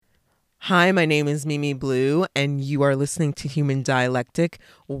Hi, my name is Mimi Blue, and you are listening to Human Dialectic.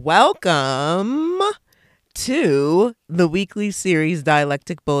 Welcome to the weekly series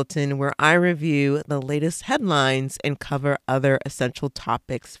Dialectic Bulletin, where I review the latest headlines and cover other essential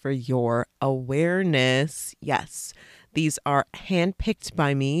topics for your awareness. Yes, these are handpicked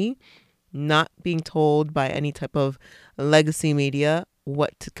by me, not being told by any type of legacy media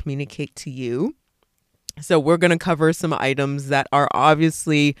what to communicate to you. So we're going to cover some items that are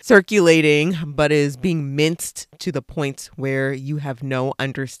obviously circulating, but is being minced to the point where you have no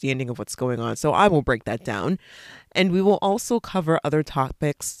understanding of what's going on. So I will break that down. And we will also cover other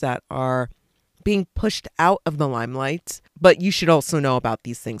topics that are being pushed out of the limelight, but you should also know about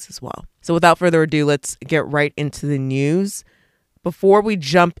these things as well. So without further ado, let's get right into the news. Before we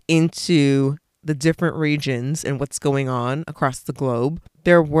jump into the different regions and what's going on across the globe,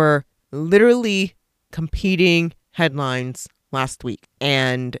 there were literally competing headlines last week,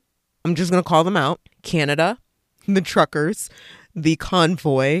 and I'm just going to call them out. Canada, the truckers, the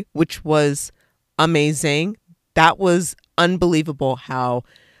convoy, which was amazing. That was unbelievable how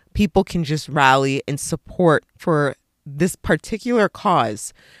people can just rally and support for this particular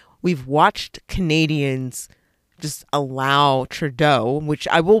cause. We've watched Canadians just allow Trudeau, which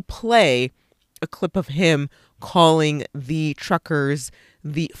I will play a clip of him calling the truckers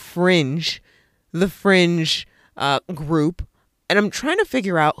the fringe group. And I'm trying to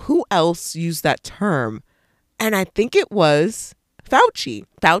figure out who else used that term. And I think it was Fauci.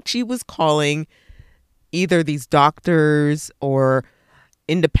 Fauci was calling either these doctors or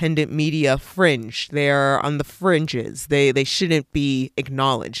independent media fringe. They're on the fringes. They shouldn't be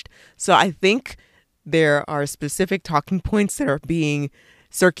acknowledged. So I think there are specific talking points that are being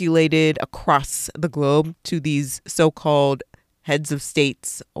circulated across the globe to these so-called heads of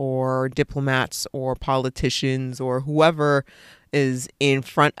states or diplomats or politicians or whoever is in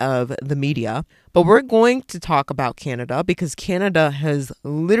front of the media. But we're going to talk about Canada because Canada has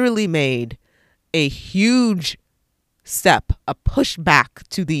literally made a huge step, a pushback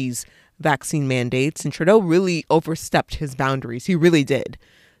to these vaccine mandates. And Trudeau really overstepped his boundaries. He really did.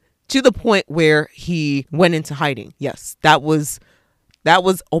 To the point where he went into hiding. Yes, that was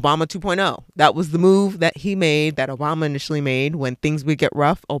Obama 2.0. That was the move that he made, that Obama initially made. When things would get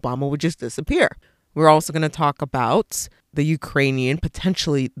rough, Obama would just disappear. We're also going to talk about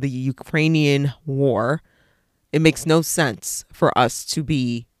potentially the Ukrainian war. It makes no sense for us to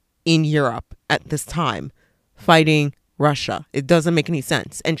be in Europe at this time fighting Russia. It doesn't make any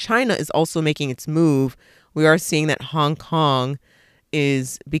sense. And China is also making its move. We are seeing that Hong Kong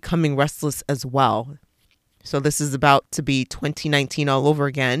is becoming restless as well. So this is about to be 2019 all over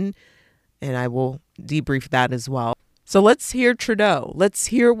again, and I will debrief that as well. So let's hear Trudeau. Let's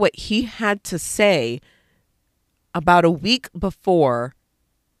hear what he had to say about a week before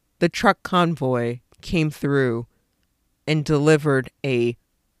the truck convoy came through and delivered a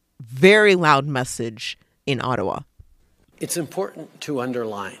very loud message in Ottawa. It's important to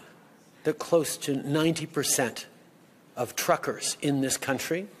underline that close to 90% of truckers in this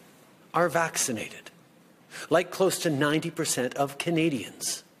country are vaccinated, like close to 90% of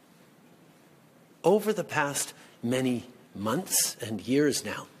Canadians. Over the past many months and years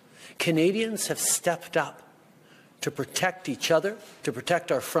now, Canadians have stepped up to protect each other, to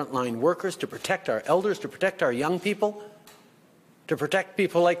protect our frontline workers, to protect our elders, to protect our young people, to protect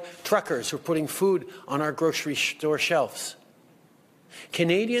people like truckers who are putting food on our grocery store shelves.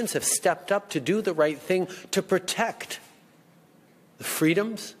 Canadians have stepped up to do the right thing to protect the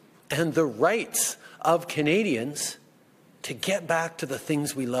freedoms and the rights of Canadians to get back to the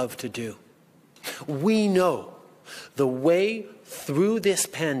things we love to do. We know the way through this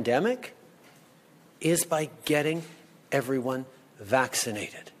pandemic is by getting everyone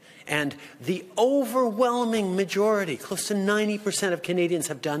vaccinated. And the overwhelming majority, close to 90% of Canadians,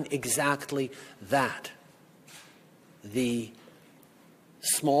 have done exactly that. The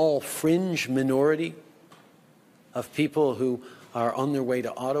small fringe minority of people who are on their way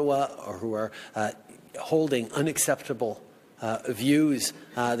to Ottawa or who are holding unacceptable views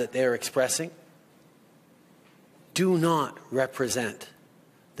that they're expressing do not represent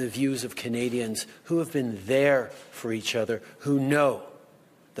the views of Canadians who have been there for each other, who know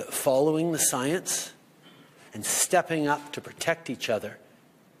that following the science and stepping up to protect each other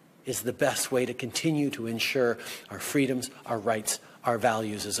is the best way to continue to ensure our freedoms, our rights, our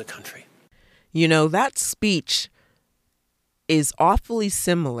values as a country. You know, that speech is awfully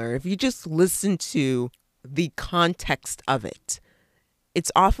similar. If you just listen to the context of it,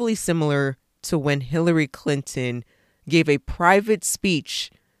 it's awfully similar to when Hillary Clinton gave a private speech.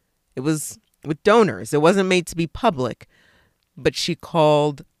 It was with donors. It wasn't made to be public, but she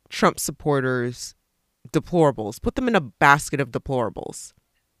called Trump supporters deplorables, put them in a basket of deplorables.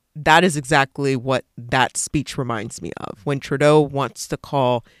 That is exactly what that speech reminds me of. When Trudeau wants to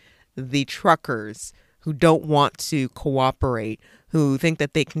call the truckers who don't want to cooperate, who think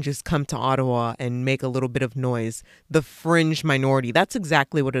that they can just come to Ottawa and make a little bit of noise, the fringe minority. That's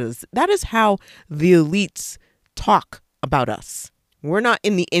exactly what it is. That is how the elites talk about us. We're not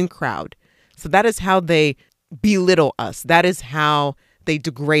in the in crowd. So that is how they belittle us. That is how they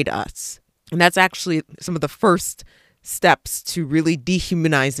degrade us. And that's actually some of the first steps to really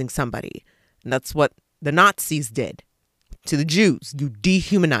dehumanizing somebody. And that's what the Nazis did to the Jews. You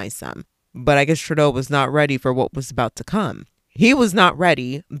dehumanize them. But I guess Trudeau was not ready for what was about to come. He was not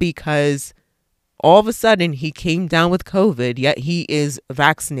ready because all of a sudden he came down with COVID, yet he is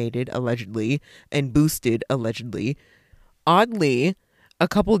vaccinated, allegedly, and boosted, allegedly. Oddly, a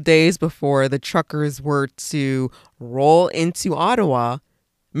couple days before the truckers were to roll into Ottawa,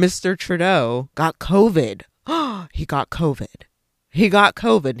 Mr. Trudeau got COVID. He got COVID. He got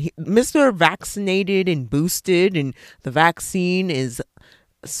COVID. Mr. Vaccinated and boosted, and the vaccine is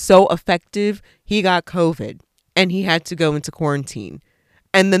so effective. He got COVID, and he had to go into quarantine.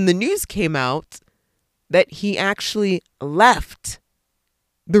 And then the news came out that he actually left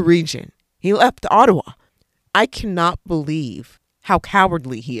the region. He left Ottawa. I cannot believe how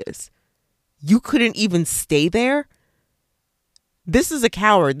cowardly he is. You couldn't even stay there? This is a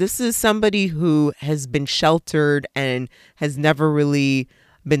coward. This is somebody who has been sheltered and has never really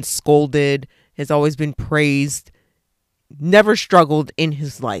been scolded, has always been praised, never struggled in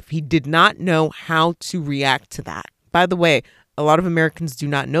his life. He did not know how to react to that. By the way, a lot of Americans do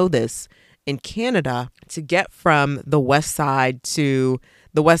not know this. In Canada, to get from the west side to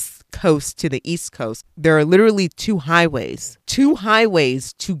the west coast to the east coast, there are literally two highways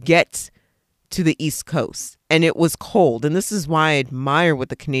to get to the east coast. And it was cold. And this is why I admire what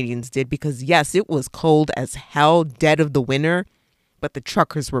the Canadians did, because yes, it was cold as hell, dead of the winter, but the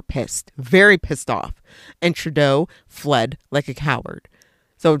truckers were pissed, very pissed off. And Trudeau fled like a coward.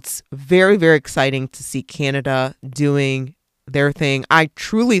 So it's very, very exciting to see Canada doing their thing. I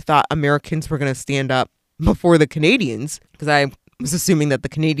truly thought Americans were going to stand up before the Canadians, because I was assuming that the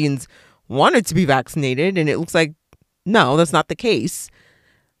Canadians wanted to be vaccinated, and it looks like, no, that's not the case.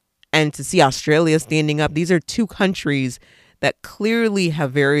 And to see Australia standing up, these are two countries that clearly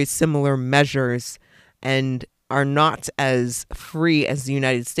have very similar measures and are not as free as the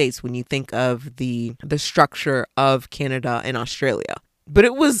United States when you think of the structure of Canada and Australia. But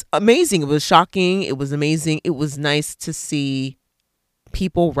it was amazing. It was shocking. It was amazing. It was nice to see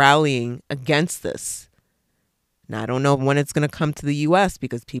people rallying against this. Now, I don't know when it's going to come to the U.S.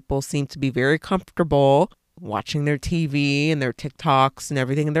 because people seem to be very comfortable watching their TV and their TikToks and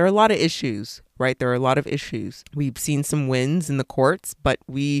everything. And there are a lot of issues, right? There are a lot of issues. We've seen some wins in the courts, but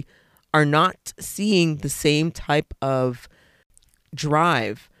we are not seeing the same type of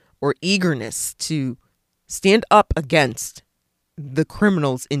drive or eagerness to stand up against the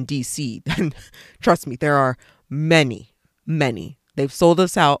criminals in D.C. And trust me, there are many, many. They've sold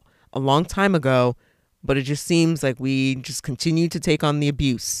us out a long time ago, but it just seems like we just continue to take on the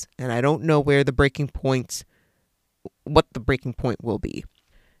abuse. And I don't know what the breaking point will be.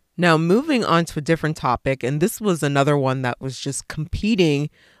 Now, moving on to a different topic, and this was another one that was just competing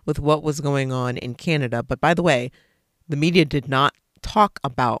with what was going on in Canada. But by the way, the media did not talk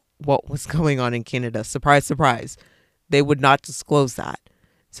about what was going on in Canada. Surprise, surprise. They would not disclose that.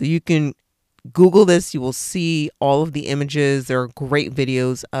 So you can Google this. You will see all of the images. There are great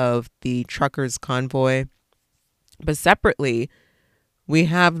videos of the truckers' convoy. But separately, we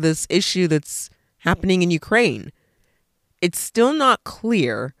have this issue that's happening in Ukraine. It's still not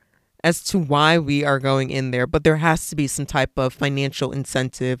clear as to why we are going in there, but there has to be some type of financial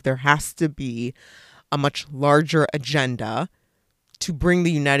incentive. There has to be a much larger agenda to bring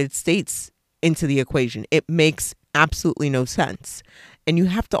the United States into the equation. It makes absolutely no sense. And you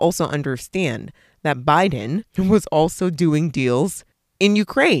have to also understand that Biden was also doing deals in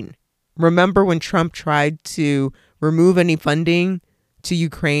Ukraine. Remember when Trump tried to remove any funding to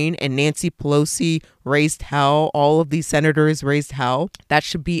Ukraine and Nancy Pelosi raised hell, all of these senators raised hell? That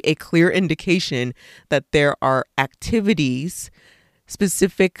should be a clear indication that there are activities,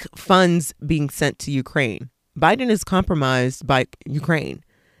 specific funds being sent to Ukraine. Biden is compromised by Ukraine.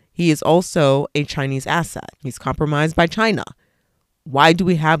 He is also a Chinese asset. He's compromised by China. Why do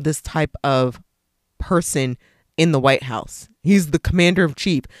we have this type of person in the White House? He's the commander in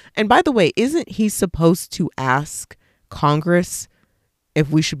chief. And by the way, isn't he supposed to ask Congress if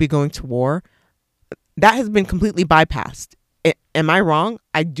we should be going to war? That has been completely bypassed. Am I wrong?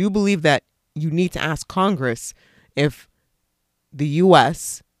 I do believe that you need to ask Congress if the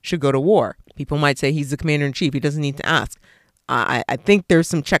U.S. should go to war. People might say he's the commander in chief. He doesn't need to ask. I think there's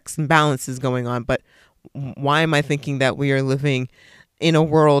some checks and balances going on, but why am I thinking that we are living in a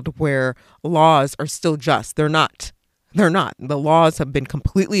world where laws are still just? They're not. They're not. The laws have been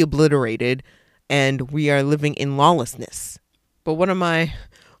completely obliterated and we are living in lawlessness. But why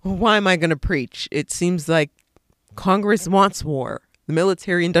am I going to preach? It seems like Congress wants war. The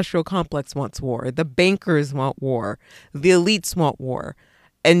military industrial complex wants war. The bankers want war. The elites want war.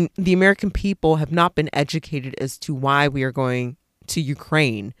 And the American people have not been educated as to why we are going to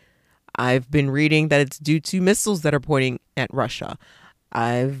Ukraine. I've been reading that it's due to missiles that are pointing at Russia.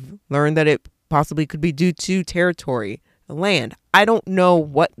 I've learned that it possibly could be due to territory, land. I don't know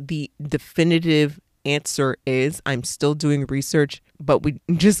what the definitive answer is. I'm still doing research, but we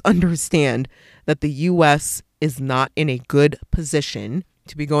just understand that the U.S. is not in a good position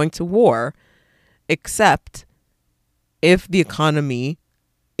to be going to war, except if the economy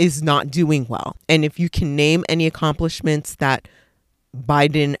is not doing well. And if you can name any accomplishments that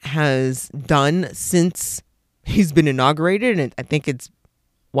Biden has done since he's been inaugurated, and I think it's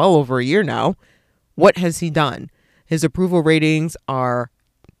well over a year now, what has he done? His approval ratings are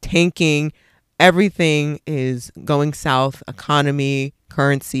tanking. Everything is going south. Economy,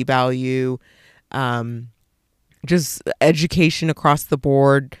 currency value, just education across the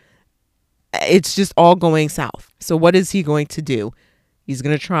board. It's just all going south. So what is he going to do? He's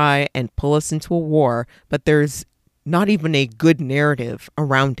going to try and pull us into a war, but there's not even a good narrative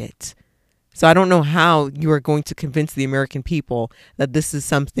around it. So I don't know how you are going to convince the American people that this is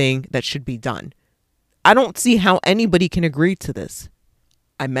something that should be done. I don't see how anybody can agree to this.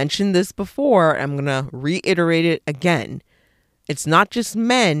 I mentioned this before. I'm going to reiterate it again. It's not just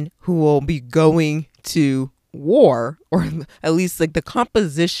men who will be going to war, or at least like the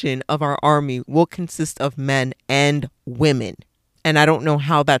composition of our army will consist of men and women. And I don't know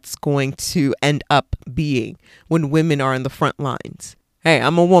how that's going to end up being when women are in the front lines. Hey,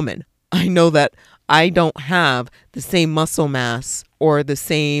 I'm a woman. I know that I don't have the same muscle mass or the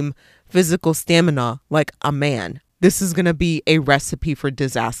same physical stamina like a man. This is going to be a recipe for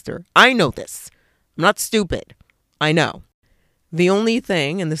disaster. I know this. I'm not stupid. I know. The only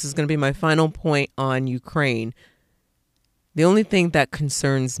thing, and this is going to be my final point on Ukraine, the only thing that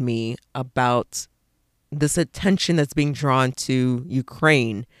concerns me about this attention that's being drawn to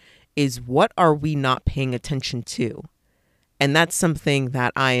Ukraine is what are we not paying attention to? And that's something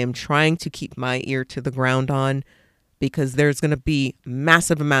that I am trying to keep my ear to the ground on, because there's going to be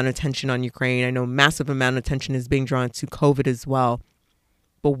massive amount of attention on Ukraine. I know massive amount of attention is being drawn to COVID as well.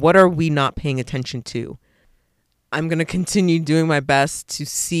 But what are we not paying attention to? I'm going to continue doing my best to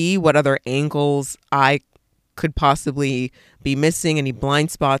see what other angles I could possibly be missing, any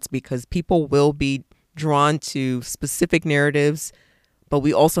blind spots, because people will be drawn to specific narratives, but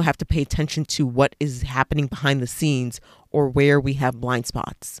we also have to pay attention to what is happening behind the scenes or where we have blind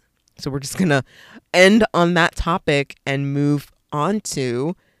spots. So we're just going to end on that topic and move on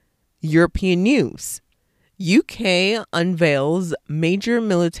to European news. UK unveils major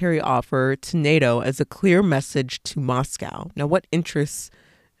military offer to NATO as a clear message to Moscow. Now, what interests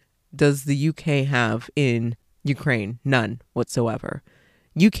does the UK have in Ukraine? None whatsoever.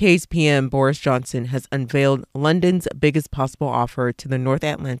 UK's PM Boris Johnson has unveiled London's biggest possible offer to the North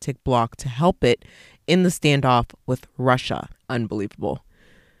Atlantic bloc to help it in the standoff with Russia. Unbelievable.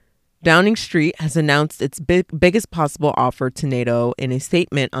 Downing Street has announced its biggest possible offer to NATO in a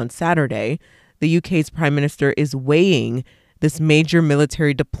statement on Saturday. The UK's Prime Minister is weighing this major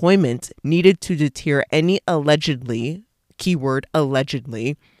military deployment needed to deter any allegedly, keyword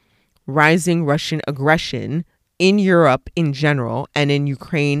allegedly, rising Russian aggression in Europe in general and in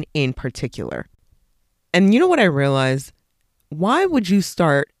Ukraine in particular. And you know what I realized? Why would you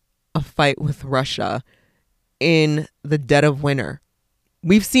start a fight with Russia in the dead of winter?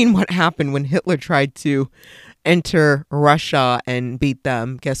 We've seen what happened when Hitler tried to enter Russia and beat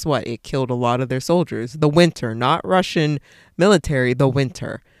them. Guess what? It killed a lot of their soldiers. The winter, not Russian military, the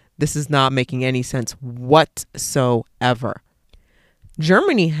winter. This is not making any sense whatsoever.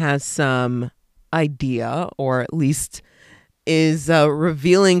 Germany has some idea, or at least is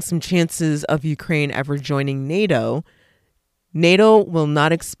revealing some chances of Ukraine ever joining NATO. NATO will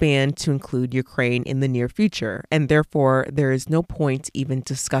not expand to include Ukraine in the near future, and therefore there is no point even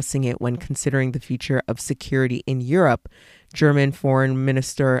discussing it when considering the future of security in Europe, German Foreign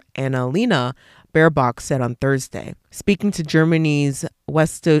Minister Annalena Baerbock said on Thursday. Speaking to Germany's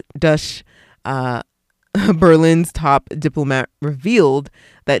Westdeutsche Berlin's top diplomat revealed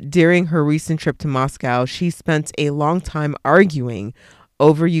that during her recent trip to Moscow, she spent a long time arguing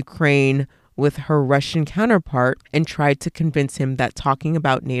over Ukraine with her Russian counterpart and tried to convince him that talking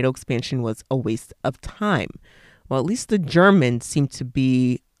about NATO expansion was a waste of time. Well, at least the Germans seem to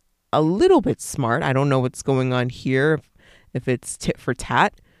be a little bit smart. I don't know what's going on here, if it's tit for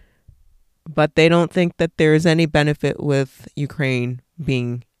tat, but they don't think that there's any benefit with Ukraine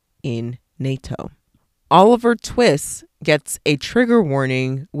being in NATO. Oliver Twist gets a trigger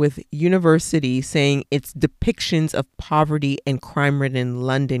warning with University saying its depictions of poverty and crime-ridden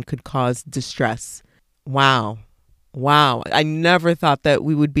London could cause distress. Wow. I never thought that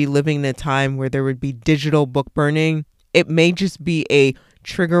we would be living in a time where there would be digital book burning. It may just be a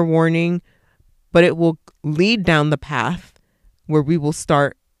trigger warning, but it will lead down the path where we will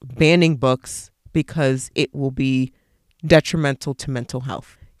start banning books because it will be detrimental to mental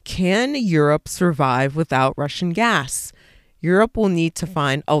health. Can Europe survive without Russian gas? Europe will need to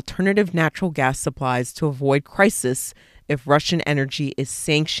find alternative natural gas supplies to avoid crisis if Russian energy is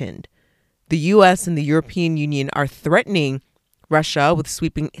sanctioned. The U.S. and the European Union are threatening Russia with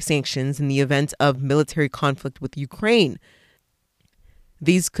sweeping sanctions in the event of military conflict with Ukraine.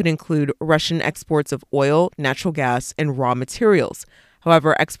 These could include Russian exports of oil, natural gas, and raw materials.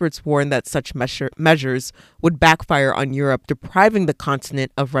 However, experts warn that such measures would backfire on Europe, depriving the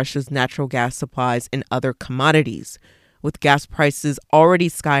continent of Russia's natural gas supplies and other commodities. With gas prices already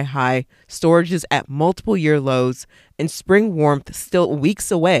sky high, storages at multiple year lows, and spring warmth still weeks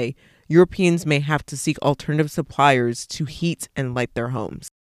away, Europeans may have to seek alternative suppliers to heat and light their homes.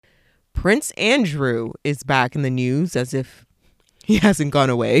 Prince Andrew is back in the news as if he hasn't gone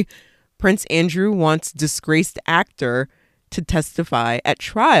away. Prince Andrew wants disgraced actor to testify at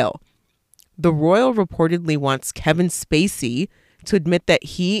trial. The royal reportedly wants Kevin Spacey to admit that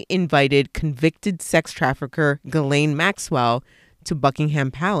he invited convicted sex trafficker Ghislaine Maxwell to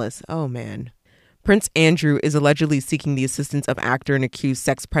Buckingham Palace. Oh, man. Prince Andrew is allegedly seeking the assistance of actor and accused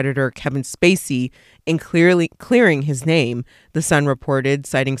sex predator Kevin Spacey in clearing his name, The Sun reported,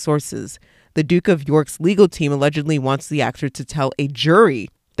 citing sources. The Duke of York's legal team allegedly wants the actor to tell a jury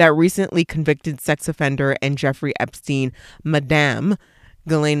that recently convicted sex offender and Jeffrey Epstein Madame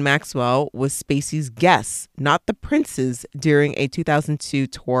Ghislaine Maxwell was Spacey's guest, not the prince's, during a 2002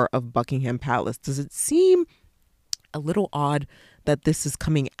 tour of Buckingham Palace. Does it seem a little odd that this is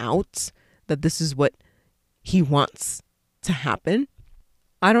coming out, that this is what he wants to happen?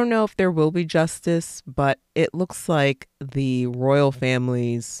 I don't know if there will be justice, but it looks like the royal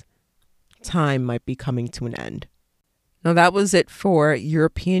family's time might be coming to an end. Now, that was it for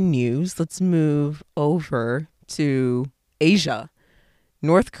European news. Let's move over to Asia.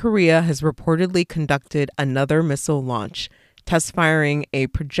 North Korea has reportedly conducted another missile launch, test firing a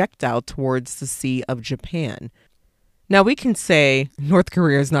projectile towards the Sea of Japan. Now, we can say North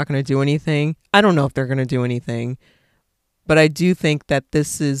Korea is not going to do anything. I don't know if they're going to do anything, but I do think that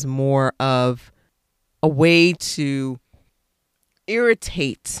this is more of a way to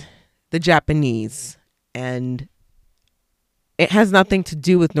irritate the Japanese, and it has nothing to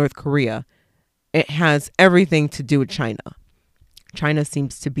do with North Korea. It has everything to do with China. China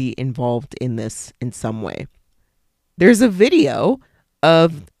seems to be involved in this in some way. There's a video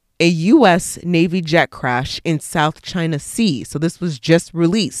of a U.S. Navy jet crash in South China Sea. So this was just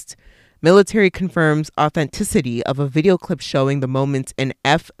released. Military confirms authenticity of a video clip showing the moment an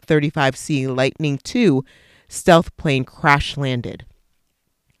F-35C Lightning II stealth plane crash landed.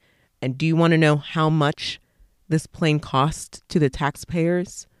 And do you want to know how much this plane cost to the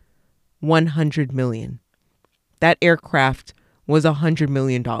taxpayers? $100 million. That aircraft was $100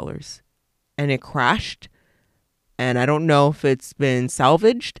 million. And it crashed. And I don't know if it's been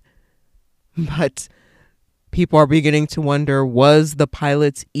salvaged, but people are beginning to wonder, was the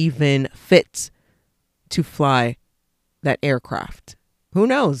pilot even fit to fly that aircraft? Who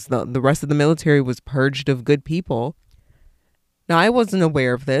knows? The rest of the military was purged of good people. Now, I wasn't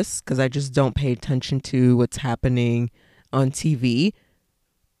aware of this because I just don't pay attention to what's happening on TV.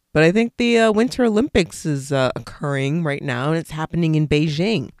 But I think the Winter Olympics is occurring right now, and it's happening in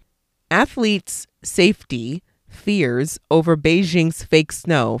Beijing. Athletes' safety fears over Beijing's fake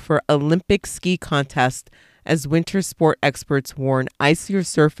snow for Olympic ski contest as winter sport experts warn icier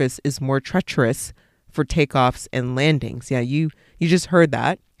surface is more treacherous for takeoffs and landings. Yeah, you just heard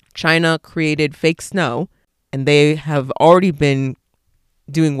that. China created fake snow, and they have already been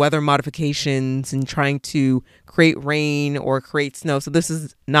doing weather modifications and trying to create rain or create snow. So this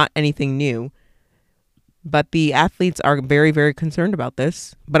is not anything new. But the athletes are very, very concerned about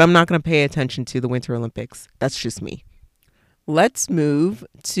this. But I'm not going to pay attention to the Winter Olympics. That's just me. Let's move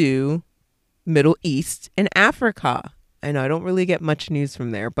to Middle East and Africa. I know I don't really get much news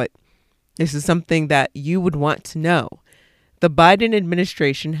from there, but this is something that you would want to know. the Biden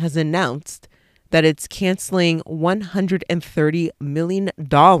administration has announced that it's canceling $130 million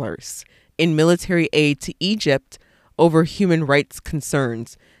in military aid to Egypt over human rights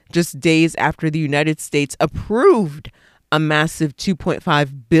concerns, just days after the United States approved a massive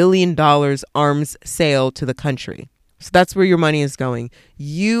 $2.5 billion arms sale to the country. So that's where your money is going.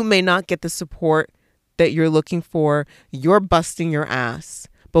 You may not get the support that you're looking for. You're busting your ass.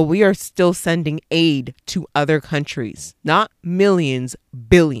 But we are still sending aid to other countries, not millions,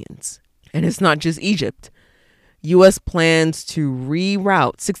 billions. And it's not just Egypt. U.S. plans to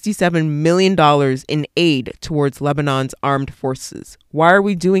reroute $67 million in aid towards Lebanon's armed forces. Why are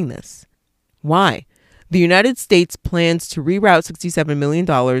we doing this? Why? The United States plans to reroute $67 million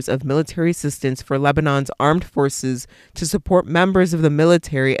of military assistance for Lebanon's armed forces to support members of the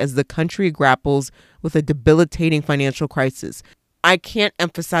military as the country grapples with a debilitating financial crisis. I can't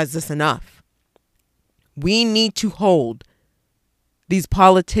emphasize this enough. We need to hold these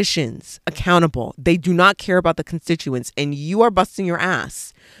politicians accountable. They do not care about the constituents, and you are busting your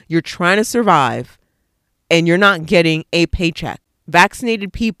ass. You're trying to survive, and you're not getting a paycheck.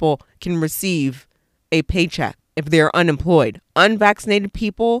 Vaccinated people can receive a paycheck if they're unemployed. Unvaccinated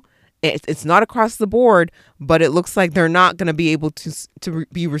people, it's not across the board, but it looks like they're not going to be able to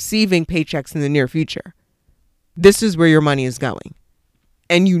be receiving paychecks in the near future. This is where your money is going.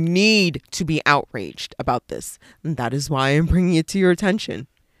 And you need to be outraged about this. And that is why I'm bringing it to your attention.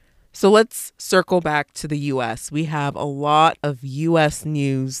 So let's circle back to the U.S. We have a lot of U.S.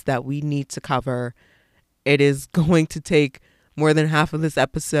 news that we need to cover. It is going to take more than half of this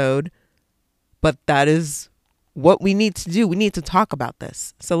episode, but that is what we need to do. We need to talk about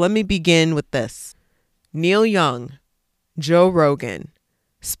this. So let me begin with this. Neil Young, Joe Rogan,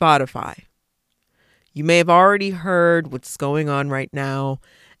 Spotify. You may have already heard what's going on right now,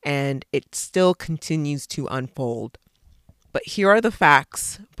 and it still continues to unfold. But here are the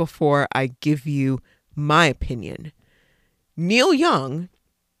facts before I give you my opinion. Neil Young,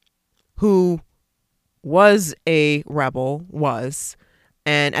 who was a rebel,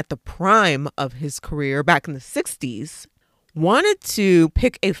 and at the prime of his career back in the 60s, wanted to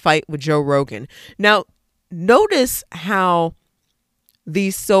pick a fight with Joe Rogan. Now, notice how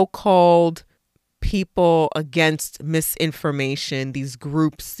these so-called people against misinformation, these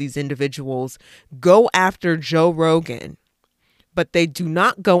groups, these individuals, go after Joe Rogan, but they do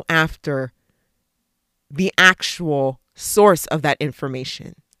not go after the actual source of that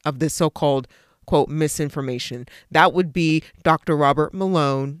information, of this so-called, quote, misinformation. That would be Dr. Robert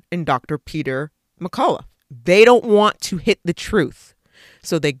Malone and Dr. Peter McCullough. They don't want to hit the truth.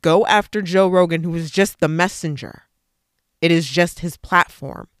 So they go after Joe Rogan, who is just the messenger. It is just his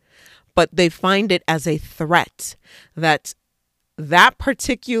platform. But they find it as a threat that that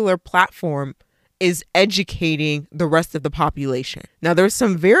particular platform is educating the rest of the population. Now, there's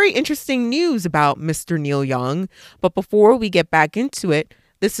some very interesting news about Mr. Neil Young, but before we get back into it,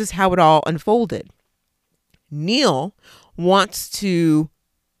 this is how it all unfolded. Neil wants to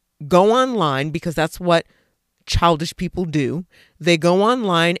go online because that's what childish people do. They go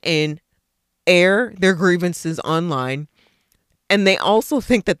online and air their grievances online. And they also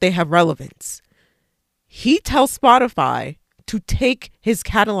think that they have relevance. He tells Spotify to take his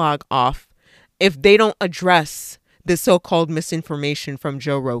catalog off if they don't address the so-called misinformation from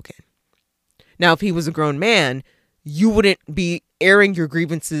Joe Rogan. Now, if he was a grown man, you wouldn't be airing your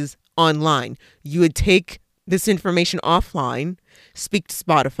grievances online. You would take this information offline, speak to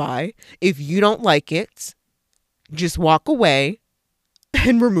Spotify. If you don't like it, just walk away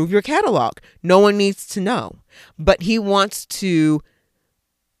and remove your catalog. No one needs to know. But he wants to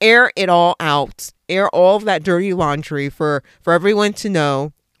air it all out, air all of that dirty laundry for everyone to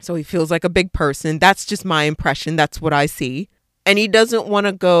know. So he feels like a big person. That's just my impression. That's what I see. And he doesn't want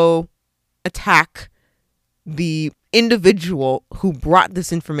to go attack the individual who brought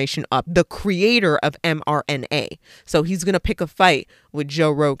this information up, the creator of mRNA. So he's going to pick a fight with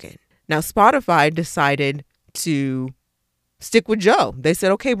Joe Rogan. Now, Spotify decided to stick with Joe. They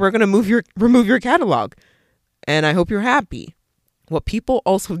said, okay, we're going to remove your catalog. And I hope you're happy. What people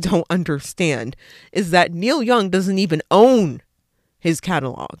also don't understand is that Neil Young doesn't even own his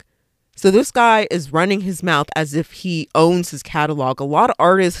catalog. So this guy is running his mouth as if he owns his catalog. A lot of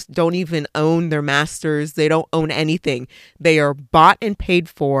artists don't even own their masters. They don't own anything. They are bought and paid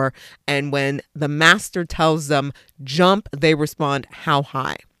for. And when the master tells them jump, they respond, how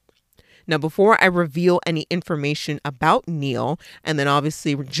high? Now, before I reveal any information about Neil, and then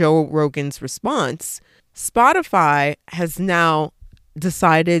obviously Joe Rogan's response, Spotify has now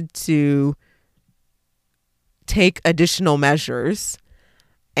decided to take additional measures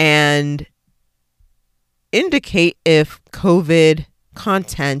and indicate if COVID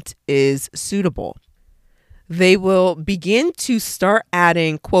content is suitable. They will begin to start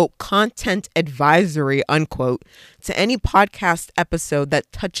adding, quote, content advisory, unquote, to any podcast episode that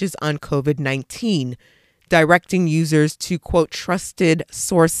touches on COVID-19, directing users to, quote, trusted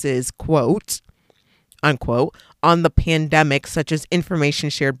sources, quote, unquote, on the pandemic, such as information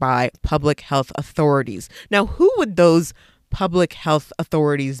shared by public health authorities. Now, who would those public health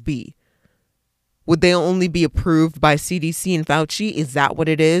authorities be? Would they only be approved by CDC and Fauci? Is that what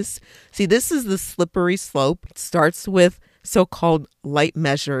it is? See, this is the slippery slope. It starts with so-called light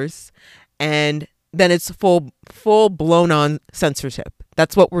measures, and then it's full blown on censorship.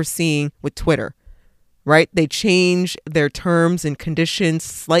 That's what we're seeing with Twitter, right? They change their terms and conditions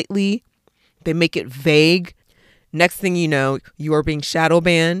slightly. They make it vague. Next thing you know, you are being shadow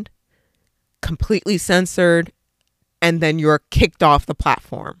banned, completely censored, and then you're kicked off the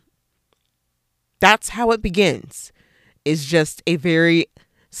platform. That's how it begins. It's just a very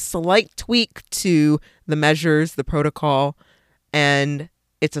slight tweak to the measures, the protocol, and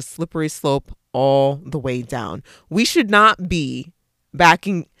it's a slippery slope all the way down. We should not be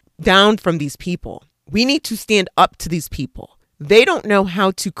backing down from these people. We need to stand up to these people. They don't know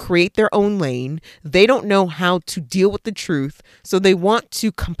how to create their own lane. They don't know how to deal with the truth. So they want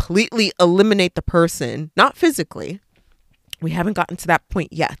to completely eliminate the person, not physically. We haven't gotten to that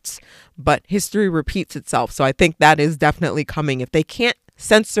point yet, but history repeats itself. So I think that is definitely coming. If they can't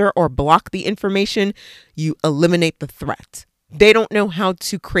censor or block the information, you eliminate the threat. They don't know how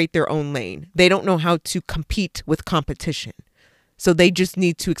to create their own lane. They don't know how to compete with competition. So they just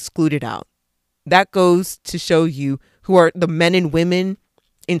need to exclude it out. That goes to show you who are the men and women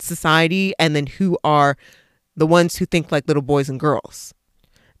in society, and then who are the ones who think like little boys and girls.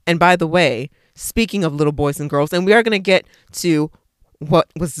 And by the way, speaking of little boys and girls, and we are going to get to what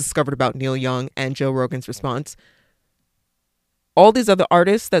was discovered about Neil Young and Joe Rogan's response. All these other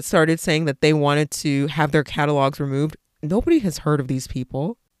artists that started saying that they wanted to have their catalogs removed, nobody has heard of these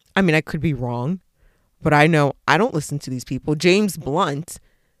people. I mean, I could be wrong, but I know I don't listen to these people. James Blunt,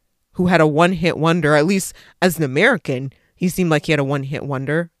 who had a one-hit wonder, at least as an American, he seemed like he had a one-hit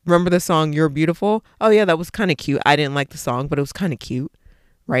wonder. Remember the song You're Beautiful? Oh yeah, that was kind of cute. I didn't like the song, but it was kind of cute,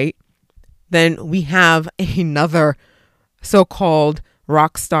 right? Then we have another so-called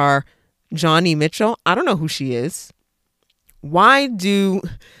rock star, Johnny Mitchell. I don't know who she is. Why do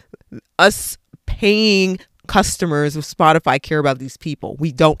us paying customers of Spotify care about these people?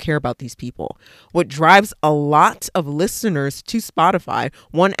 We don't care about these people. What drives a lot of listeners to Spotify,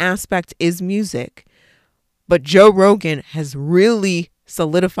 one aspect is music. But Joe Rogan has really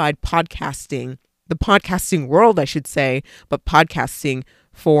solidified podcasting, the podcasting world, I should say, but podcasting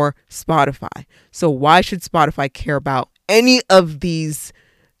for Spotify. So why should Spotify care about any of these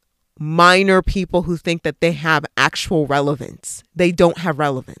minor people who think that they have actual relevance? They don't have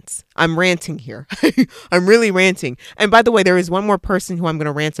relevance. I'm ranting here. I'm really ranting. And by the way, there is one more person who I'm going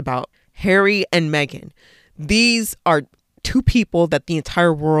to rant about, Harry and Meghan. These are two people that the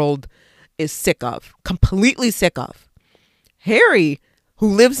entire world is sick of, completely sick of. Harry, who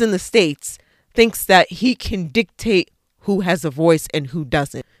lives in the States, thinks that he can dictate who has a voice and who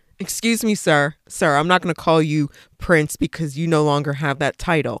doesn't. Excuse me, sir. Sir, I'm not going to call you Prince because you no longer have that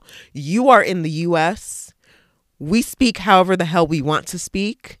title. You are in the U.S. We speak however the hell we want to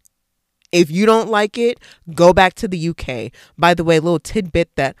speak. If you don't like it, go back to the U.K. By the way, a little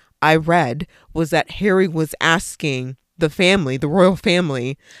tidbit that I read was that Harry was asking the family, the royal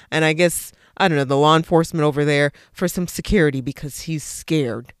family, and I guess, I don't know, the law enforcement over there for some security because he's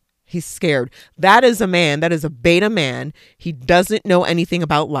scared. He's scared. That is a man. That is a beta man. He doesn't know anything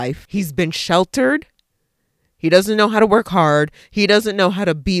about life. He's been sheltered. He doesn't know how to work hard. He doesn't know how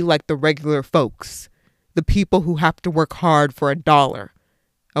to be like the regular folks, the people who have to work hard for $1.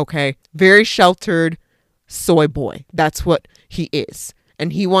 Okay. Very sheltered soy boy. That's what he is.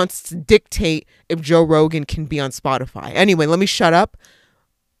 And he wants to dictate if Joe Rogan can be on Spotify. Anyway, let me shut up.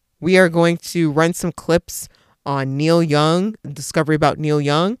 We are going to run some clips on Neil Young, discovery about Neil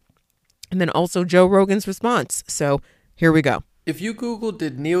Young, and then also Joe Rogan's response. So here we go. If you Google,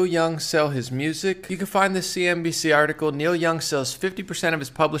 did Neil Young sell his music? You can find this CNBC article. Neil Young sells 50% of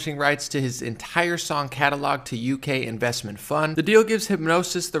his publishing rights to his entire song catalog to UK investment fund. The deal gives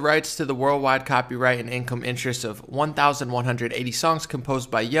Hipgnosis the rights to the worldwide copyright and income interest of 1,180 songs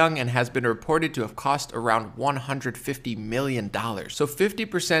composed by Young and has been reported to have cost around $150 million. So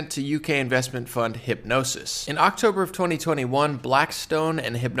 50% to UK investment fund Hipgnosis. In October of 2021, Blackstone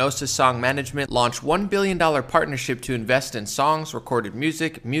and Hipgnosis Song Management launched $1 billion partnership to invest in songs songs, recorded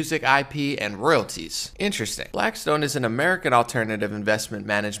music, music IP, and royalties. Interesting. Blackstone is an American alternative investment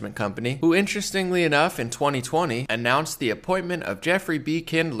management company who, interestingly enough, in 2020, announced the appointment of Jeffrey B.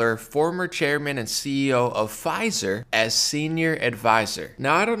 Kindler, former chairman and CEO of Pfizer, as senior advisor.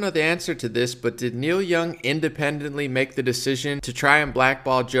 Now, I don't know the answer to this, but did Neil Young independently make the decision to try and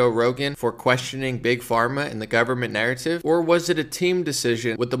blackball Joe Rogan for questioning Big Pharma and the government narrative? Or was it a team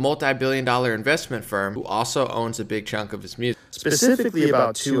decision with the multi-billion-dollar investment firm who also owns a big chunk of his music? Specifically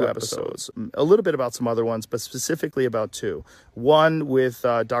about two episodes, a little bit about some other ones, but specifically about two. One with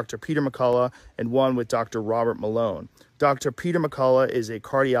Dr. Peter McCullough and one with Dr. Robert Malone. Dr. Peter McCullough is a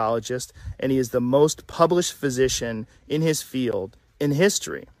cardiologist, and he is the most published physician in his field in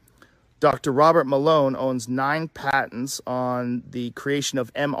history. Dr. Robert Malone owns 9 patents on the creation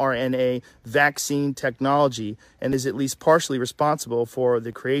of mRNA vaccine technology and is at least partially responsible for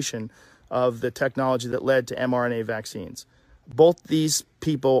the creation of the technology that led to mRNA vaccines. Both these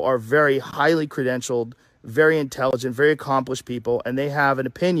people are very highly credentialed, very intelligent, very accomplished people, and they have an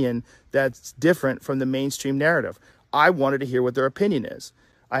opinion that's different from the mainstream narrative. I wanted to hear what their opinion is.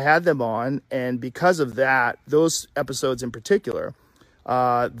 I had them on, and because of that, those episodes in particular,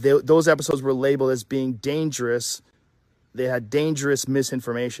 those episodes were labeled as being dangerous. They had dangerous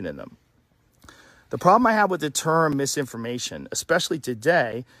misinformation in them. The problem I have with the term misinformation, especially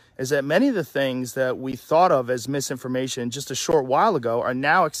today, is that many of the things that we thought of as misinformation just a short while ago are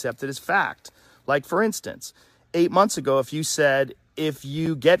now accepted as fact. Like, for instance, 8 months ago, if you said, if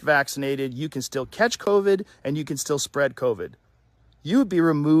you get vaccinated, you can still catch COVID and you can still spread COVID, you would be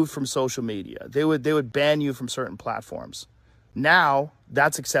removed from social media. They would ban you from certain platforms. Now,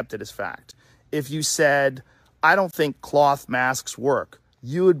 that's accepted as fact. If you said, I don't think cloth masks work,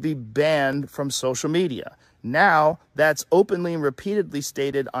 you would be banned from social media. Now, that's openly and repeatedly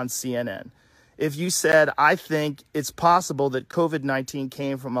stated on CNN. If you said, I think it's possible that COVID-19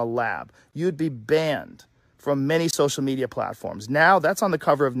 came from a lab, you'd be banned from many social media platforms. Now, that's on the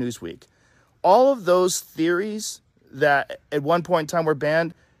cover of Newsweek. All of those theories that at one point in time were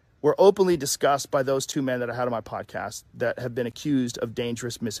banned were openly discussed by those two men that I had on my podcast that have been accused of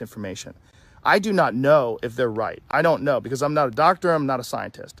dangerous misinformation. I do not know if they're right. I don't know, because I'm not a doctor, I'm not a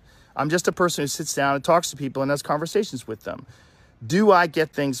scientist. I'm just a person who sits down and talks to people and has conversations with them. Do I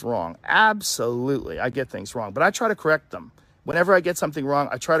get things wrong? Absolutely, I get things wrong, but I try to correct them. Whenever I get something wrong,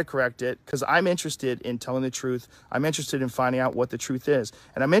 I try to correct it because I'm interested in telling the truth. I'm interested in finding out what the truth is.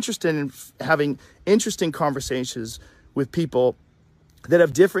 And I'm interested in having interesting conversations with people that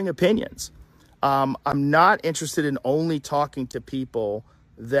have differing opinions. I'm not interested in only talking to people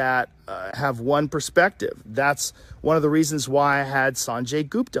that have one perspective. That's one of the reasons why I had Sanjay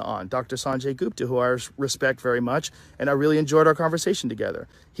Gupta on, Dr. Sanjay Gupta, who I respect very much, and I really enjoyed our conversation together.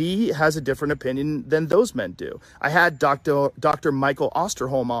 He has a different opinion than those men do. I had Dr. Michael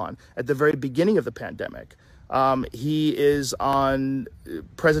Osterholm on at the very beginning of the pandemic. He is on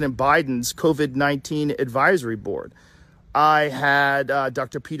President Biden's COVID-19 advisory board. I had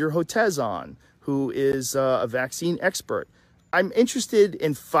Dr. Peter Hotez on, who is a vaccine expert. I'm interested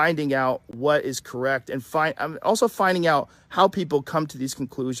in finding out what is correct, and I'm also finding out how people come to these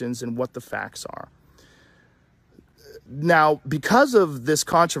conclusions and what the facts are. Now, because of this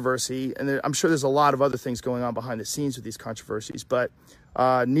controversy, and I'm sure there's a lot of other things going on behind the scenes with these controversies, but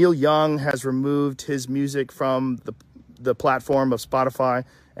Neil Young has removed his music from the platform of Spotify,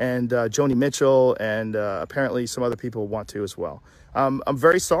 and Joni Mitchell and apparently some other people want to as well. I'm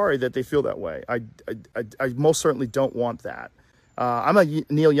very sorry that they feel that way. I most certainly don't want that. I'm a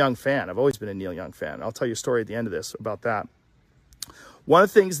Neil Young fan. I've always been a Neil Young fan. I'll tell you a story at the end of this about that. One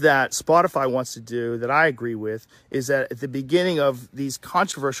of the things that Spotify wants to do that I agree with is that at the beginning of these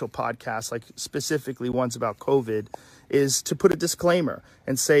controversial podcasts, like specifically ones about COVID, is to put a disclaimer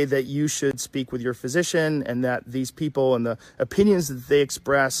and say that you should speak with your physician and that these people and the opinions that they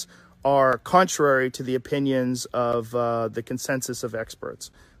express are contrary to the opinions of the consensus of experts,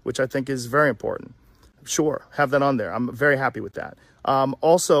 which I think is very important. Sure, have that on there. I'm very happy with that.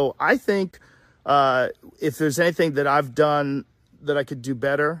 Also, I think if there's anything that I've done that I could do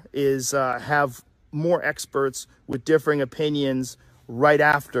better is have more experts with differing opinions right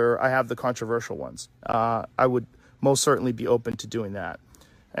after I have the controversial ones. I would most certainly be open to doing that.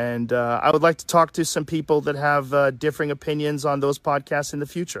 And I would like to talk to some people that have differing opinions on those podcasts in the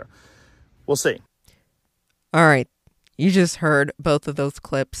future. We'll see. All right. You just heard both of those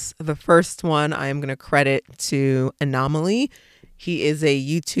clips. The first one I am going to credit to Anomaly. He is a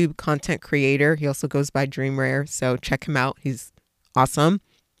YouTube content creator. He also goes by Dream Rare, so check him out. He's awesome.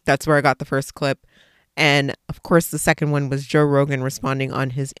 That's where I got the first clip. And of course, the second one was Joe Rogan responding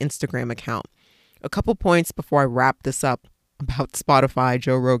on his Instagram account. A couple points before I wrap this up about Spotify,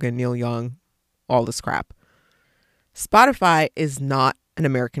 Joe Rogan, Neil Young, all this crap. Spotify is not an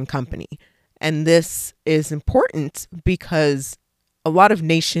American company. And this is important because a lot of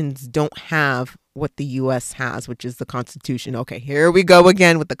nations don't have what the U.S. has, which is the Constitution. Okay, here we go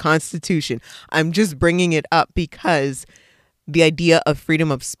again with the Constitution. I'm just bringing it up because the idea of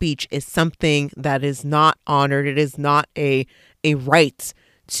freedom of speech is something that is not honored. It is not a right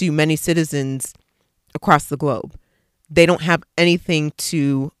to many citizens across the globe. They don't have anything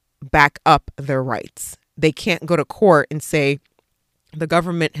to back up their rights. They can't go to court and say, the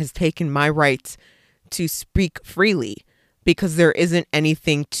government has taken my rights to speak freely, because there isn't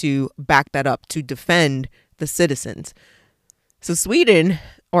anything to back that up, to defend the citizens. So Sweden,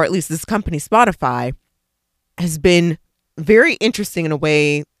 or at least this company, Spotify, has been very interesting in a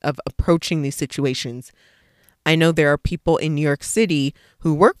way of approaching these situations. I know there are people in New York City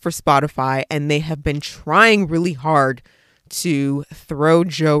who work for Spotify, and they have been trying really hard to throw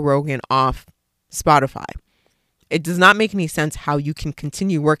Joe Rogan off Spotify. It does not make any sense how you can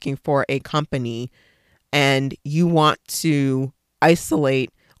continue working for a company and you want to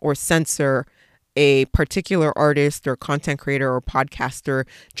isolate or censor a particular artist or content creator or podcaster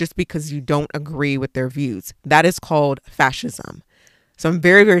just because you don't agree with their views. That is called fascism. So I'm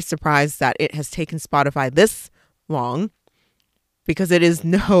very, very surprised that it has taken Spotify this long, because it is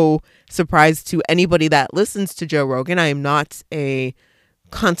no surprise to anybody that listens to Joe Rogan. I am not a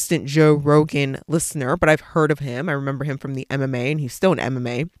constant Joe Rogan listener, but I've heard of him. I remember him from the MMA, and he's still in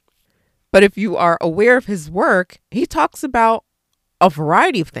MMA. But if you are aware of his work, he talks about a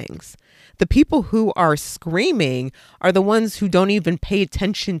variety of things. The people who are screaming are the ones who don't even pay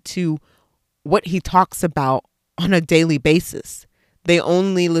attention to what he talks about on a daily basis. They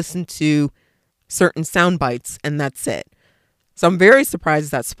only listen to certain sound bites, and that's it. So I'm very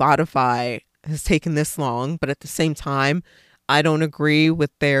surprised that Spotify has taken this long, but at the same time, I don't agree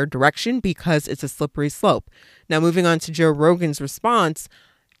with their direction because it's a slippery slope. Now, moving on to Joe Rogan's response,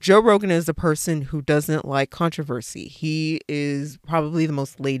 Joe Rogan is a person who doesn't like controversy. He is probably the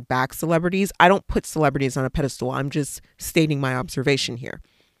most laid back celebrities. I don't put celebrities on a pedestal. I'm just stating my observation here.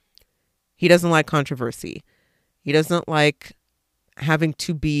 He doesn't like controversy. He doesn't like having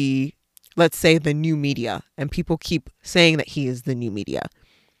to be, let's say, the new media. And people keep saying that he is the new media.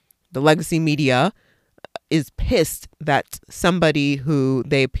 The legacy media is pissed that somebody who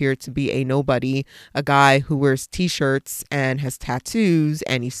they appear to be a nobody, a guy who wears t-shirts and has tattoos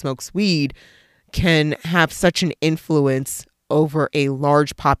and he smokes weed, can have such an influence over a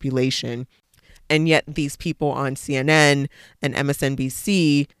large population. And yet these people on CNN and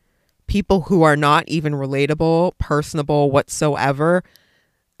MSNBC, people who are not even relatable, personable whatsoever,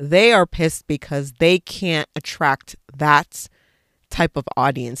 they are pissed because they can't attract that type of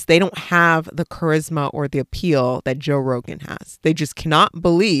audience. They don't have the charisma or the appeal that Joe Rogan has. They just cannot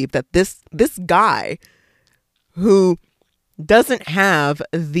believe that this guy who doesn't have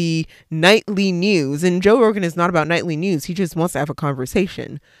the nightly news, and Joe Rogan is not about nightly news, he just wants to have a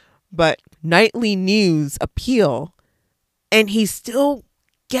conversation, but nightly news appeal, and he still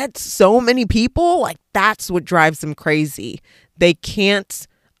gets so many people. Like, that's what drives them crazy. They can't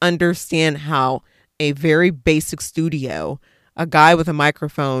understand how a very basic studio, a guy with a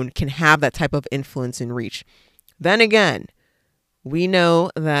microphone, can have that type of influence and reach. Then again, we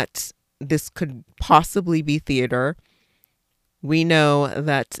know that this could possibly be theater. We know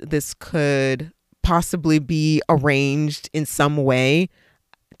that this could possibly be arranged in some way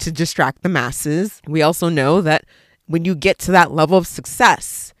to distract the masses. We also know that when you get to that level of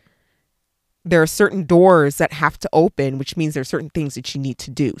success, there are certain doors that have to open, which means there are certain things that you need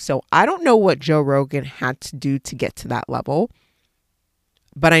to do. So I don't know what Joe Rogan had to do to get to that level,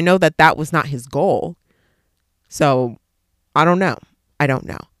 but I know that that was not his goal. So I don't know.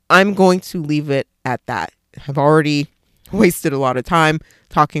 I'm going to leave it at that. I've already wasted a lot of time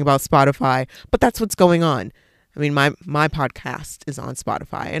talking about Spotify, but that's what's going on. I mean, my podcast is on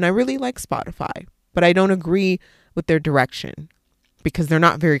Spotify, and I really like Spotify, but I don't agree with their direction because they're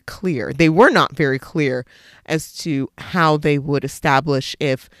not very clear. They were not very clear as to how they would establish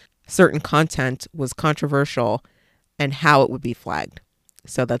if certain content was controversial and how it would be flagged.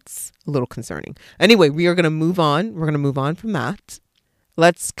 So that's a little concerning. Anyway, we are going to move on. We're going to move on from that.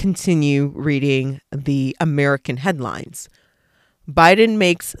 Let's continue reading the American headlines. Biden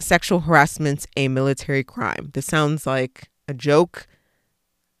makes sexual harassment a military crime. This sounds like a joke.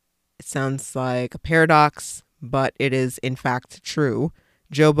 It sounds like a paradox, but it is in fact true.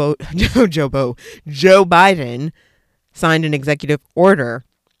 Joe Biden signed an executive order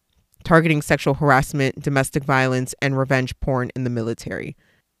targeting sexual harassment, domestic violence, and revenge porn in the military.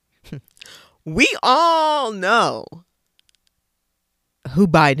 We all know who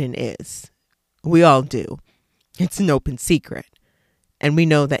Biden is. We all do. It's an open secret. And we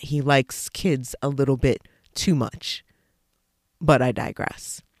know that he likes kids a little bit too much. But I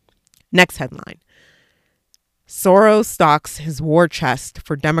digress. Next headline. Soros stocks his war chest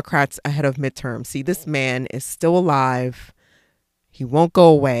for Democrats ahead of midterm. See, this man is still alive. He won't go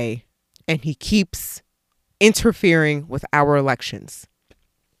away. And he keeps interfering with our elections.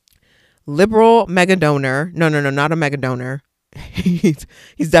 Liberal megadonor. No, not a megadonor. He's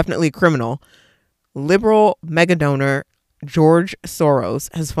definitely a criminal. Liberal megadonor George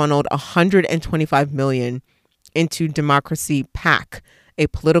Soros has funneled $125 million into Democracy PAC, a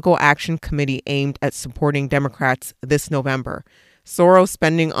political action committee aimed at supporting Democrats this November. Soros'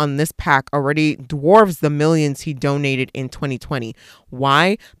 spending on this PAC already dwarfs the millions he donated in 2020.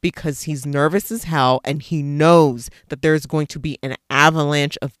 Why? Because he's nervous as hell and he knows that there's going to be an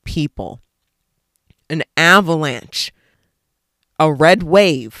avalanche of people. An avalanche. A red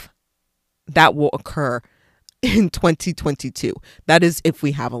wave that will occur in 2022. That is if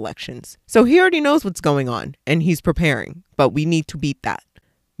we have elections. So he already knows what's going on and he's preparing, but we need to beat that.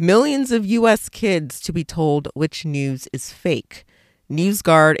 Millions of U.S. kids to be told which news is fake.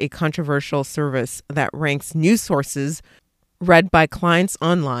 NewsGuard, a controversial service that ranks news sources read by clients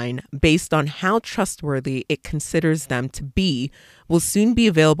online based on how trustworthy it considers them to be, will soon be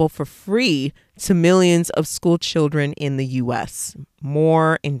available for free to millions of school children in the U.S.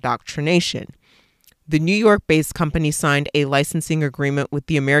 More indoctrination. The New York-based company signed a licensing agreement with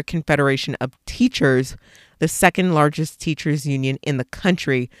the American Federation of Teachers, the second largest teachers union in the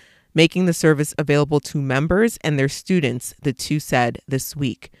country, making the service available to members and their students, the two said this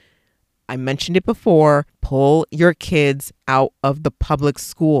week. I mentioned it before, pull your kids out of the public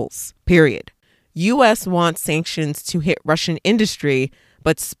schools, period. U.S. wants sanctions to hit Russian industry,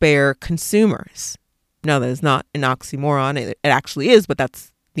 but spare consumers. No, that is not an oxymoron. It actually is, but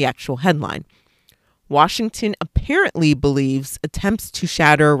that's the actual headline. Washington apparently believes attempts to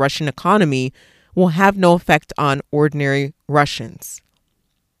shatter Russian economy will have no effect on ordinary Russians.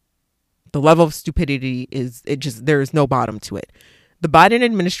 The level of stupidity there is no bottom to it. The Biden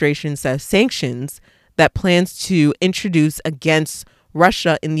administration says sanctions that plans to introduce against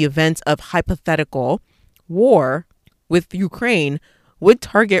Russia in the event of hypothetical war with Ukraine would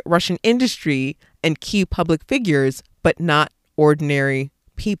target Russian industry and key public figures, but not ordinary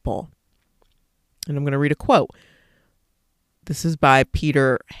people. And I'm going to read a quote. This is by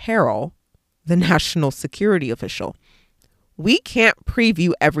Peter Harrell, the national security official. We can't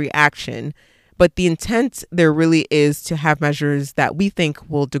preview every action, but the intent there really is to have measures that we think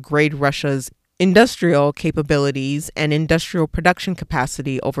will degrade Russia's industrial capabilities and industrial production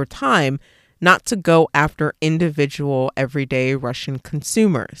capacity over time, not to go after individual everyday Russian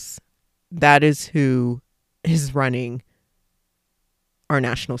consumers. That is who is running our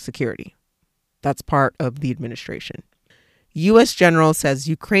national security. That's part of the administration. U.S. general says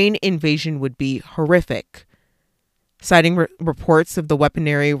Ukraine invasion would be horrific, citing reports of the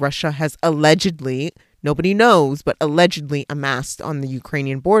weaponry Russia has allegedly, nobody knows, but allegedly amassed on the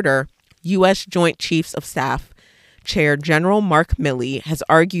Ukrainian border. U.S. Joint Chiefs of Staff Chair General Mark Milley has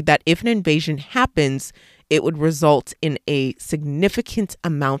argued that if an invasion happens, it would result in a significant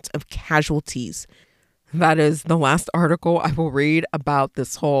amount of casualties. That is the last article I will read about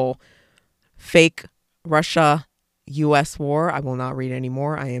this whole fake Russia-U.S. war. I will not read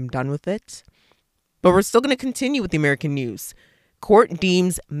anymore. I am done with it. But we're still going to continue with the American news. Court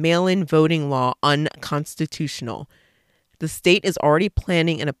deems mail-in voting law unconstitutional. The state is already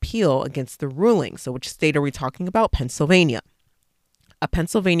planning an appeal against the ruling. So which state are we talking about? Pennsylvania. A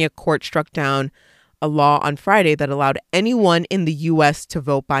Pennsylvania court struck down a law on Friday that allowed anyone in the U.S. to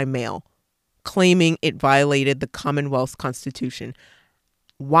vote by mail, claiming it violated the Commonwealth's Constitution.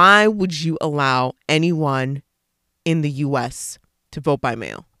 Why would you allow anyone in the U.S. to vote by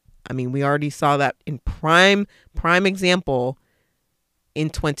mail? I mean, we already saw that in prime example in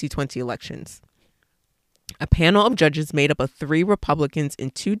 2020 elections. A panel of judges made up of 3 Republicans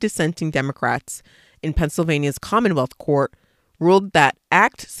and 2 dissenting Democrats in Pennsylvania's Commonwealth Court ruled that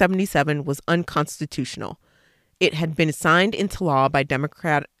Act 77 was unconstitutional. It had been signed into law by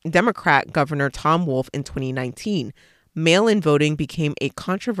Democrat Governor Tom Wolf in 2019. Mail-in voting became a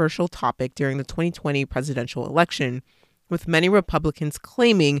controversial topic during the 2020 presidential election, with many Republicans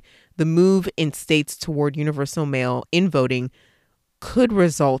claiming the move in states toward universal mail-in voting could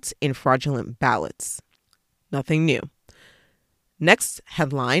result in fraudulent ballots. Nothing new. Next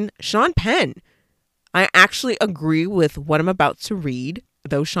headline, Sean Penn. I actually agree with what I'm about to read,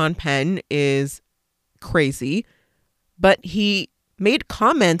 though Sean Penn is crazy, but he made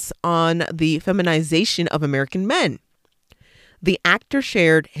comments on the feminization of American men. The actor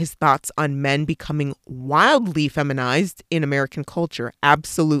shared his thoughts on men becoming wildly feminized in American culture.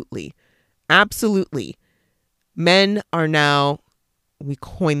 Absolutely. Absolutely. Men are now, we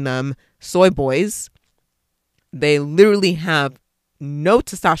coin them, soy boys. They literally have no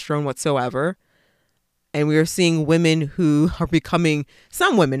testosterone whatsoever. And we are seeing women who are becoming,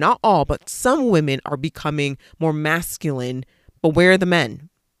 some women, not all, but some women are becoming more masculine. But where are the men?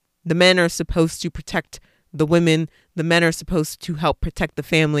 The men are supposed to protect the women. The men are supposed to help protect the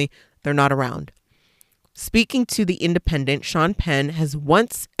family. They're not around. Speaking to The Independent, Sean Penn has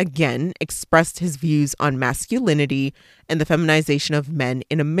once again expressed his views on masculinity and the feminization of men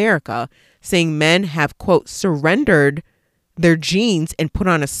in America, saying men have, quote, surrendered their genes and put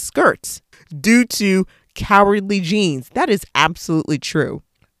on a skirt due to cowardly genes. That is absolutely true.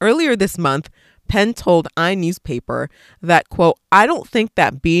 Earlier this month, Penn told iNewspaper that, quote, I don't think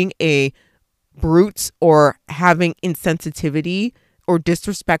that being a brute or having insensitivity or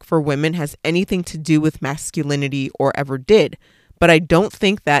disrespect for women has anything to do with masculinity or ever did. But I don't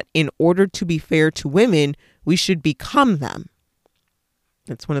think that in order to be fair to women, we should become them.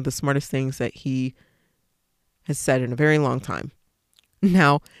 That's one of the smartest things that he has said in a very long time.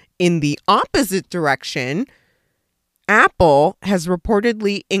 Now, in the opposite direction, Apple has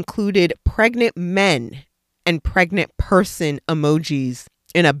reportedly included pregnant men and pregnant person emojis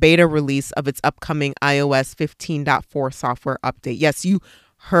in a beta release of its upcoming iOS 15.4 software update. Yes, you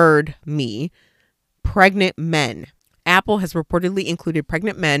heard me. Pregnant men. Apple has reportedly included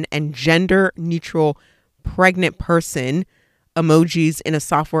pregnant men and gender-neutral pregnant person emojis in a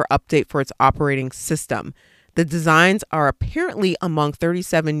software update for its operating system. The designs are apparently among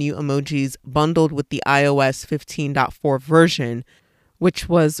 37 new emojis bundled with the iOS 15.4 version, which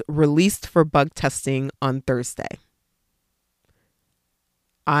was released for bug testing on Thursday.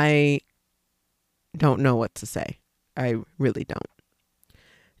 I don't know what to say. I really don't.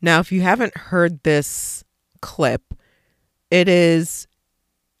 Now, if you haven't heard this clip, it is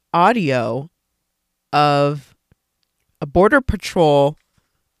audio of a Border Patrol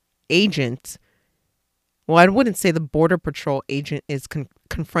agent. Well, I wouldn't say the Border Patrol agent is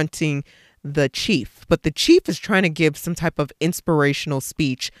confronting the chief, but the chief is trying to give some type of inspirational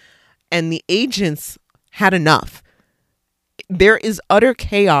speech, and the agents had enough. There is utter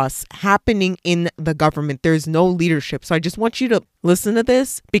chaos happening in the government. There's no leadership. So I just want you to listen to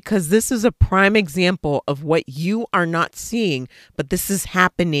this, because this is a prime example of what you are not seeing, but this is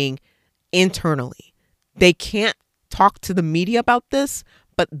happening internally. They can't talk to the media about this,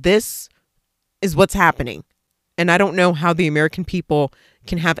 but this is what's happening. And I don't know how the American people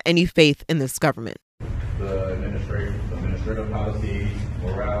can have any faith in this government. The administrative policy,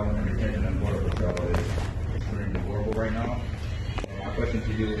 morale, and retention in Border Patrol is extremely horrible right now. My question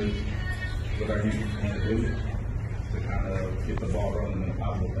to you is, what are you going to do to kind of get the ball rolling in a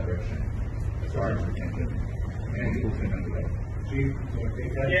positive direction as far as retention and boosting employment?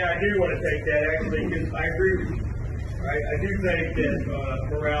 Yeah, I do want to take that, actually, because I agree with you. Right? I do think that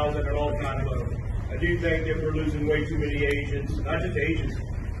morale's at an all-time low. I do think that we're losing way too many agents, not just agents,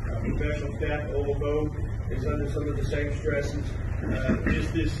 professional staff, OVO is under some of the same stresses.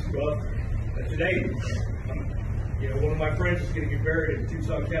 Today, one of my friends is going to get buried in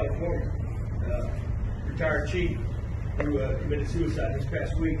Tucson, California. Retired chief who committed suicide this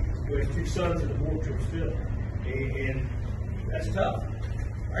past week, who has 2 sons in the Border Patrol still. And that's tough,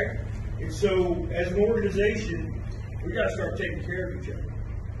 right? And so, as an organization, we got to start taking care of each other,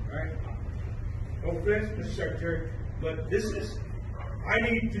 right? No offense, Mr. Secretary, but I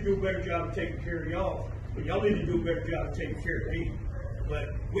need to do a better job of taking care of y'all, but y'all need to do a better job of taking care of me. But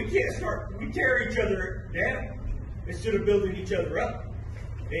we tear each other down instead of building each other up.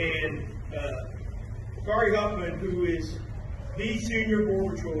 And Kari Huffman, who is the senior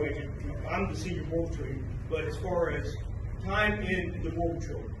Border Patrol agent, I'm the senior Border Patrol agent, but as far as time in the Border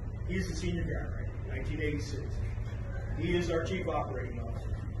Patrol, he's the senior guy, right? 1986. He is our chief operating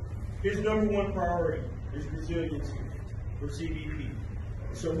officer. His number one priority is resiliency for CBP.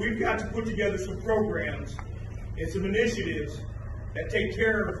 So we've got to put together some programs and some initiatives that take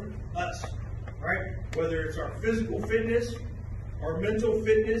care of us, right? Whether it's our physical fitness, our mental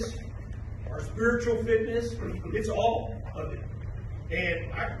fitness, our spiritual fitness, it's all of it.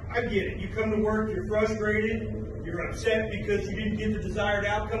 And I get it. You come to work, you're frustrated, you're upset because you didn't get the desired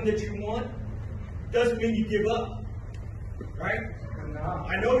outcome that you want. Doesn't mean you give up, right?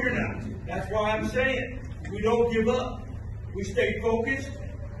 I know you're not. That's why I'm saying we don't give up. We stay focused.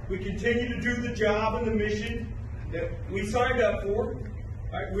 We continue to do the job and the mission that we signed up for.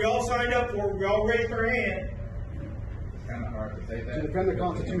 Right? We all signed up for it. We all raised our hand. kind of hard to say that. To defend the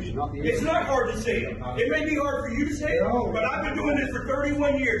Constitution, not the It's not hard to say it. It may be hard for you to say it, but I've been doing this for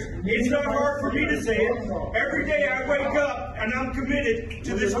 31 years. It's not hard for me to say it. Every day I wake up and I'm committed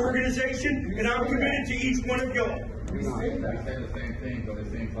to this organization and I'm committed to each one of y'all. We say the same thing, but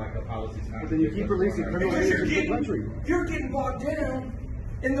it seems like the policy's not. But then you keep releasing criminal Because aliens in the country. you're getting bogged down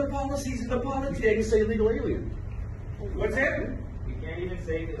in the policies of the You can't even politics. say illegal alien. What's that?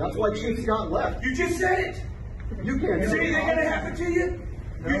 That's why Chief Scott left. You just said it. You can't Is say anything going to happen to you?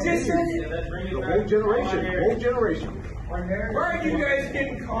 You just said it. the whole generation. Why are you guys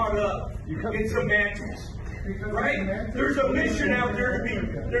getting caught up in semantics? Right? There's a mission out there to be.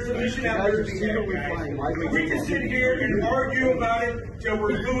 There's a mission out there to be had, guys. We can sit here and argue about it till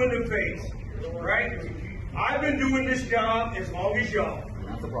we're blue in the face. Right? I've been doing this job as long as y'all.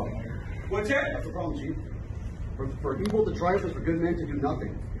 That's the problem. What's That's that? the problem, Chief. For evil to triumph is for good men to do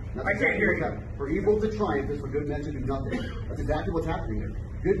nothing. That's I can't hear what's you. happening. For evil to triumph is for good men to do nothing. That's exactly what's happening here.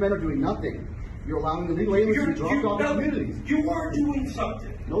 Good men are doing nothing. You're allowing the legal aliens to be dropped off in communities. You are doing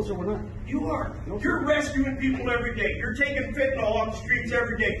something. No, sir, we're not. You are. You're rescuing people every day. You're taking fentanyl off the streets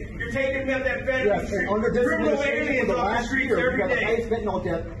every day. You're taking methamphetamine, Yes, and under this criminal administration aliens for the off the last streets year, we've every got the day. highest fentanyl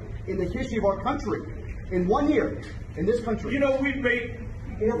death in the history of our country. In 1 year, in this country. You know, we've made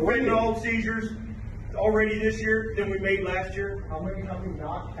more fentanyl seizures already this year than we made last year. How many have we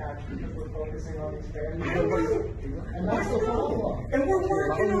not catch because we're focusing on expanding? I don't know. And that's the problem. And we're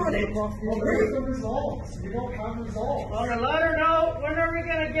working on it. Well, where's the results? We don't have results. On a lighter note, when are we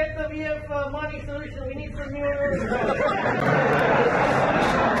going to get the VF money solution? We need some new areas.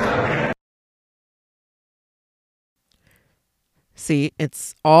 See,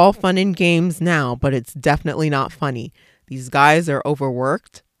 it's all fun and games now, but it's definitely not funny. These guys are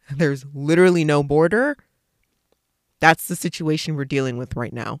overworked. There's literally no border. That's the situation we're dealing with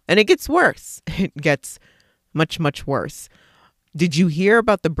right now. And it gets worse. It gets much, much worse. Did you hear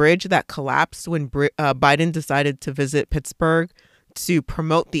about the bridge that collapsed when Biden decided to visit Pittsburgh to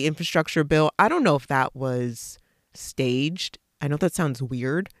promote the infrastructure bill? I don't know if that was staged. I know that sounds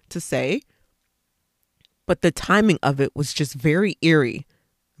weird to say, but the timing of it was just very eerie.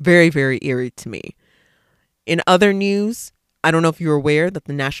 Very, very eerie to me. In other news, I don't know if you're aware that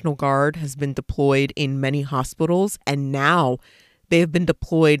the National Guard has been deployed in many hospitals, and now they have been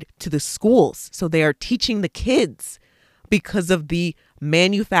deployed to the schools. So they are teaching the kids because of the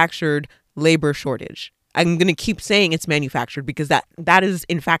manufactured labor shortage. I'm going to keep saying it's manufactured because that is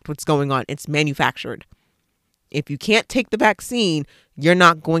in fact what's going on. It's manufactured. If you can't take the vaccine, you're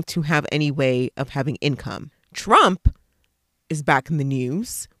not going to have any way of having income. Trump is back in the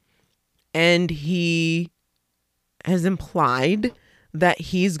news, and he has implied that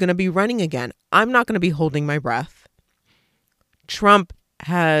he's going to be running again. I'm not going to be holding my breath. Trump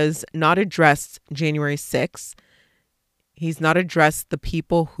has not addressed January 6th. He's not addressed the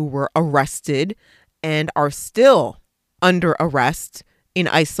people who were arrested and are still under arrest in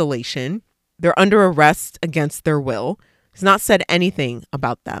isolation. They're under arrest against their will. He's not said anything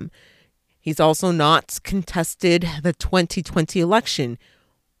about them. He's also not contested the 2020 election.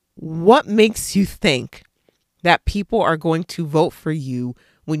 What makes you think that people are going to vote for you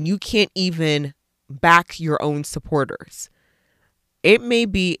when you can't even back your own supporters? It may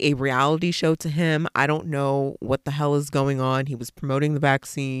be a reality show to him. I don't know what the hell is going on. He was promoting the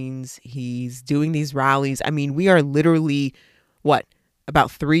vaccines. He's doing these rallies. I mean, we are literally, about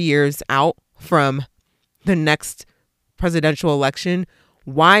 3 years out from the next presidential election.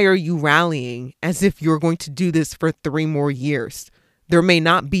 Why are you rallying as if you're going to do this for 3 more years? There may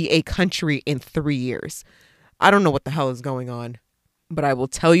not be a country in 3 years. I don't know what the hell is going on, but I will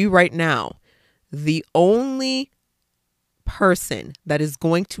tell you right now, the only person that is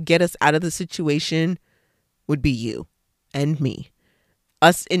going to get us out of the situation would be you and me,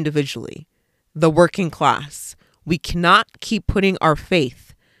 us individually, the working class. We cannot keep putting our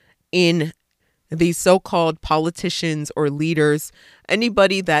faith in these so-called politicians or leaders,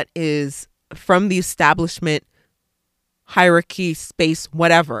 anybody that is from the establishment, hierarchy, space,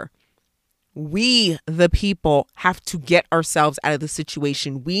 whatever. We, the people, have to get ourselves out of the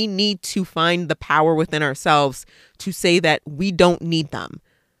situation. We need to find the power within ourselves to say that we don't need them.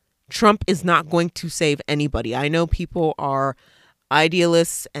 Trump is not going to save anybody. I know people are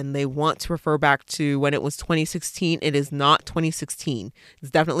idealists and they want to refer back to when it was 2016. It is not 2016.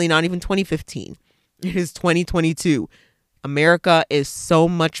 It's definitely not even 2015. It is 2022. America is so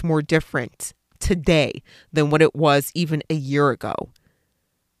much more different today than what it was even a year ago.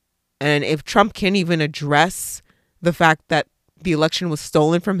 And if Trump can't even address the fact that the election was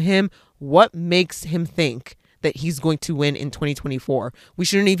stolen from him, what makes him think that he's going to win in 2024. We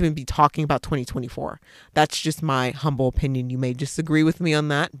shouldn't even be talking about 2024. That's just my humble opinion. You may disagree with me on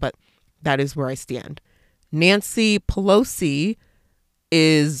that, but that is where I stand. Nancy Pelosi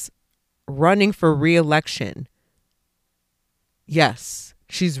is running for re-election. Yes,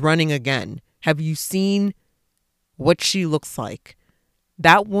 she's running again. Have you seen what she looks like?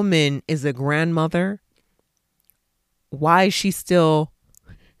 That woman is a grandmother. Why is she still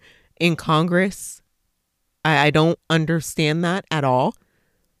in Congress? I don't understand that at all.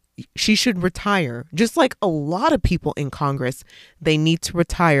 She should retire. Just like a lot of people in Congress, they need to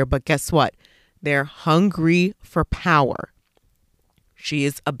retire. But guess what? They're hungry for power. She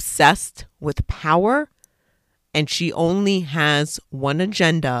is obsessed with power, and she only has one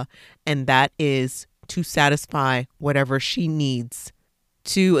agenda, and that is to satisfy whatever she needs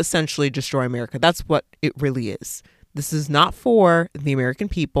to essentially destroy America. That's what it really is. This is not for the American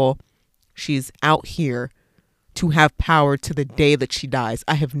people. She's out here to have power to the day that she dies.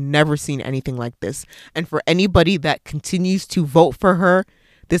 I have never seen anything like this. And for anybody that continues to vote for her,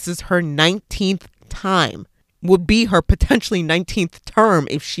 this is her 19th time. Would be her potentially 19th term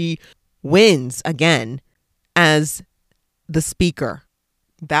if she wins again as the speaker.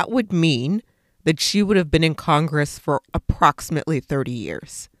 That would mean that she would have been in Congress for approximately 30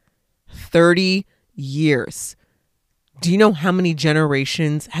 years. 30 years. Do you know how many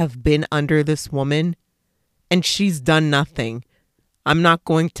generations have been under this woman? And she's done nothing. I'm not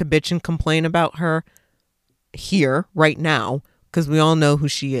going to bitch and complain about her here right now because we all know who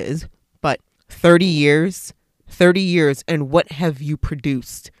she is. But 30 years, and what have you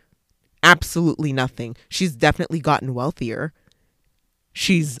produced? Absolutely nothing. She's definitely gotten wealthier.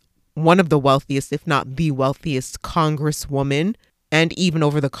 She's one of the wealthiest, if not the wealthiest congresswoman, and even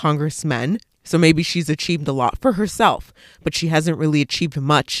over the congressmen. So maybe she's achieved a lot for herself, but she hasn't really achieved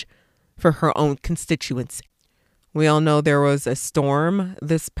much for her own constituents. We all know there was a storm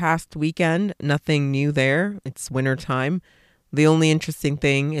this past weekend. Nothing new there. It's wintertime. The only interesting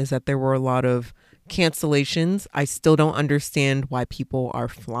thing is that there were a lot of cancellations. I still don't understand why people are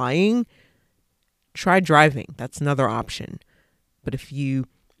flying. Try driving. That's another option. But if you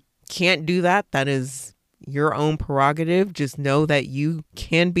can't do that, that is your own prerogative. Just know that you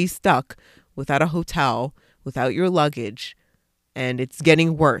can be stuck without a hotel, without your luggage, and it's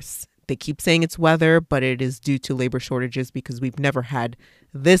getting worse. They keep saying it's weather, but it is due to labor shortages because we've never had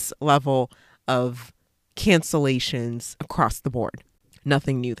this level of cancellations across the board.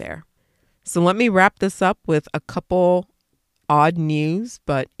 Nothing new there. So let me wrap this up with a couple odd news,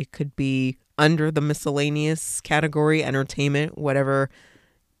 but it could be under the miscellaneous category, entertainment, whatever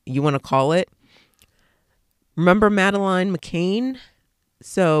you want to call it. Remember Madeleine McCann?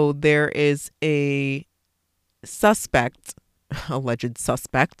 So there is a suspect, alleged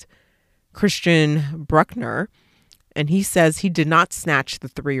suspect, Christian Bruckner, and he says he did not snatch the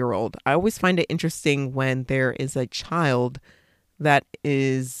 3-year-old. I always find it interesting when there is a child that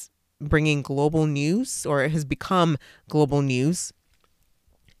is bringing global news, or it has become global news,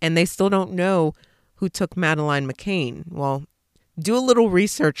 and they still don't know who took Madeleine McCann. Well, do a little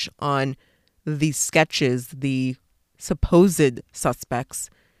research on these sketches, the supposed suspects.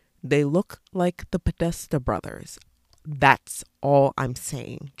 They look like the Podesta brothers. That's all I'm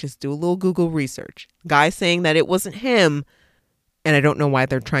saying. Just do a little Google research. Guy saying that it wasn't him, and I don't know why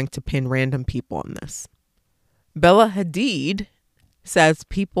they're trying to pin random people on this. Bella Hadid says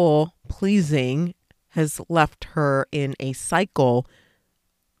people pleasing has left her in a cycle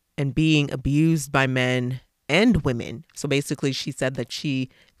and being abused by men and women. So basically she said that she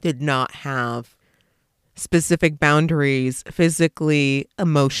did not have specific boundaries physically,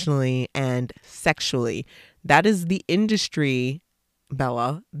 emotionally, and sexually. That is the industry,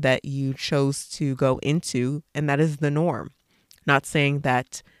 Bella, that you chose to go into, and that is the norm. Not saying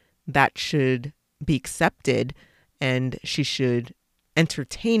that that should be accepted and she should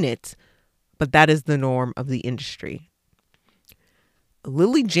entertain it, but that is the norm of the industry.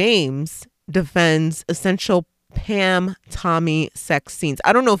 Lily James defends essential Pam Tommy sex scenes.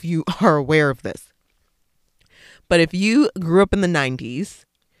 I don't know if you are aware of this, but if you grew up in the 90s,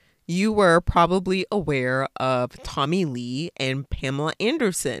 you were probably aware of Tommy Lee and Pamela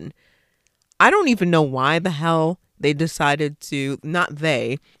Anderson. I don't even know why the hell they decided to, not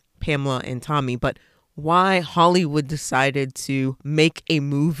they, Pamela and Tommy, but why Hollywood decided to make a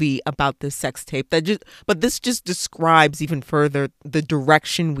movie about this sex tape. But this just describes even further the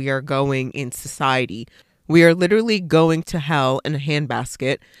direction we are going in society. We are literally going to hell in a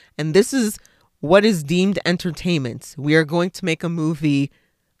handbasket, and this is what is deemed entertainment. We are going to make a movie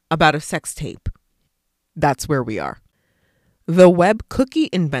about a sex tape. That's where we are. The web cookie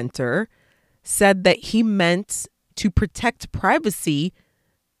inventor said that he meant to protect privacy,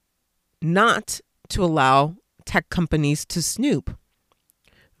 not to allow tech companies to snoop.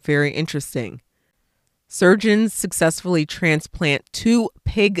 Very interesting. Surgeons successfully transplant 2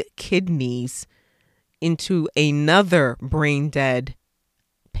 pig kidneys into another brain-dead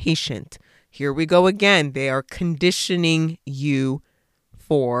patient. Here we go again. They are conditioning you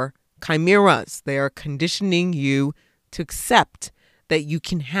for chimeras. They are conditioning you to accept that you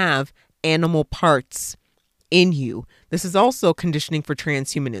can have animal parts in you. This is also conditioning for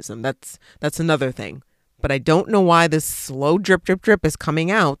transhumanism. That's another thing. But I don't know why this slow drip, drip, drip is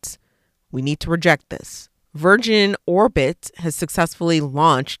coming out. We need to reject this. Virgin Orbit has successfully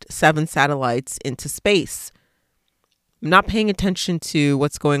launched 7 satellites into space. I'm not paying attention to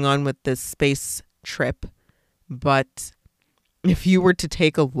what's going on with this space trip, but if you were to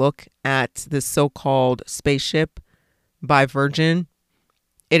take a look at this so-called spaceship by Virgin,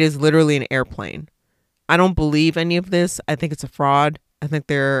 it is literally an airplane. I don't believe any of this. I think it's a fraud. I think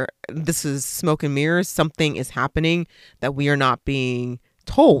this is smoke and mirrors. Something is happening that we are not being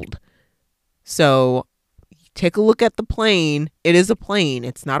told. So take a look at the plane. It is a plane.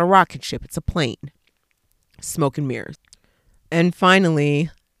 It's not a rocket ship. It's a plane. Smoke and mirrors. And finally,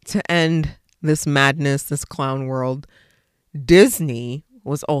 to end this madness, this clown world, Disney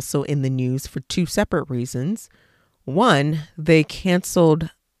was also in the news for 2 separate reasons. One, they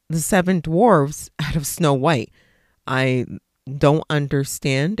canceled the 7 dwarves out of Snow White. I don't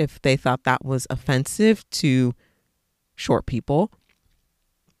understand if they thought that was offensive to short people,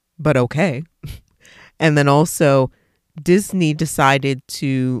 but okay. And then also Disney decided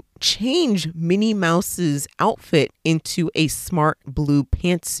to change Minnie Mouse's outfit into a smart blue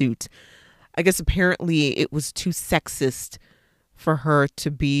pantsuit. I guess apparently it was too sexist for her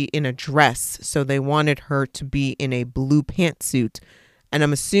to be in a dress, so they wanted her to be in a blue pantsuit. And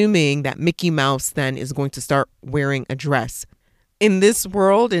I'm assuming that Mickey Mouse then is going to start wearing a dress. In this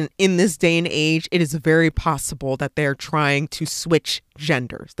world and in this day and age, it is very possible that they're trying to switch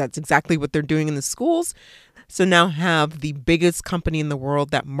genders. That's exactly what they're doing in the schools. So now have the biggest company in the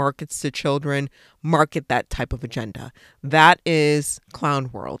world that markets to children market that type of agenda. That is Clown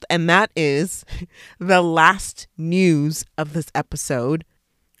World. And that is the last news of this episode.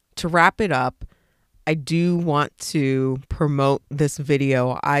 To wrap it up, I do want to promote this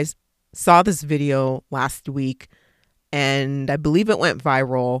video. I saw this video last week and I believe it went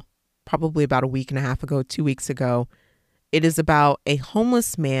viral probably about a week and a half ago, 2 weeks ago. It is about a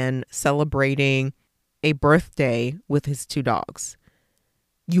homeless man celebrating a birthday with his 2 dogs.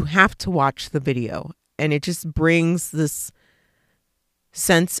 You have to watch the video, and it just brings this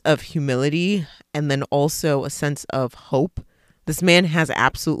sense of humility and then also a sense of hope. This man has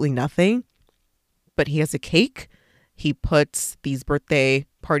absolutely nothing, but he has a cake. He puts these birthday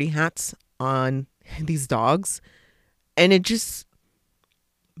party hats on these dogs, and it just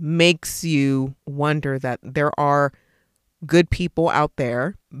makes you wonder that there are good people out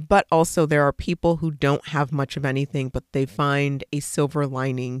there, but also there are people who don't have much of anything, but they find a silver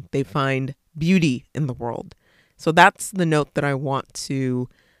lining. They find beauty in the world. So that's the note that I want to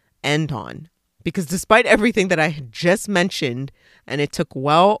end on, because despite everything that I had just mentioned, and it took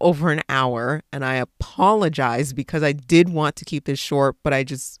well over an hour, and I apologize because I did want to keep this short, but I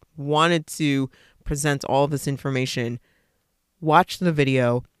just wanted to present all of this information. Watch the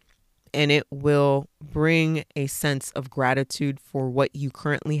video, and it will bring a sense of gratitude for what you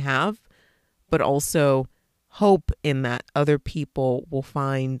currently have, but also hope in that other people will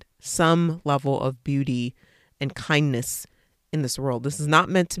find some level of beauty and kindness in this world. This is not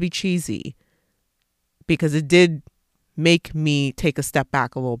meant to be cheesy, because it did make me take a step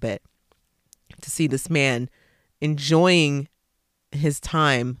back a little bit to see this man enjoying his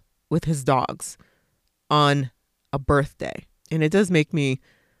time with his dogs on a birthday. And it does make me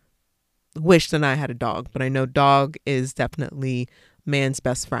wish that I had a dog, but I know dog is definitely man's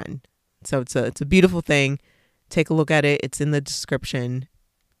best friend. So it's a beautiful thing. Take a look at it. It's in the description,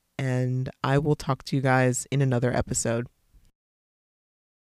 and I will talk to you guys in another episode.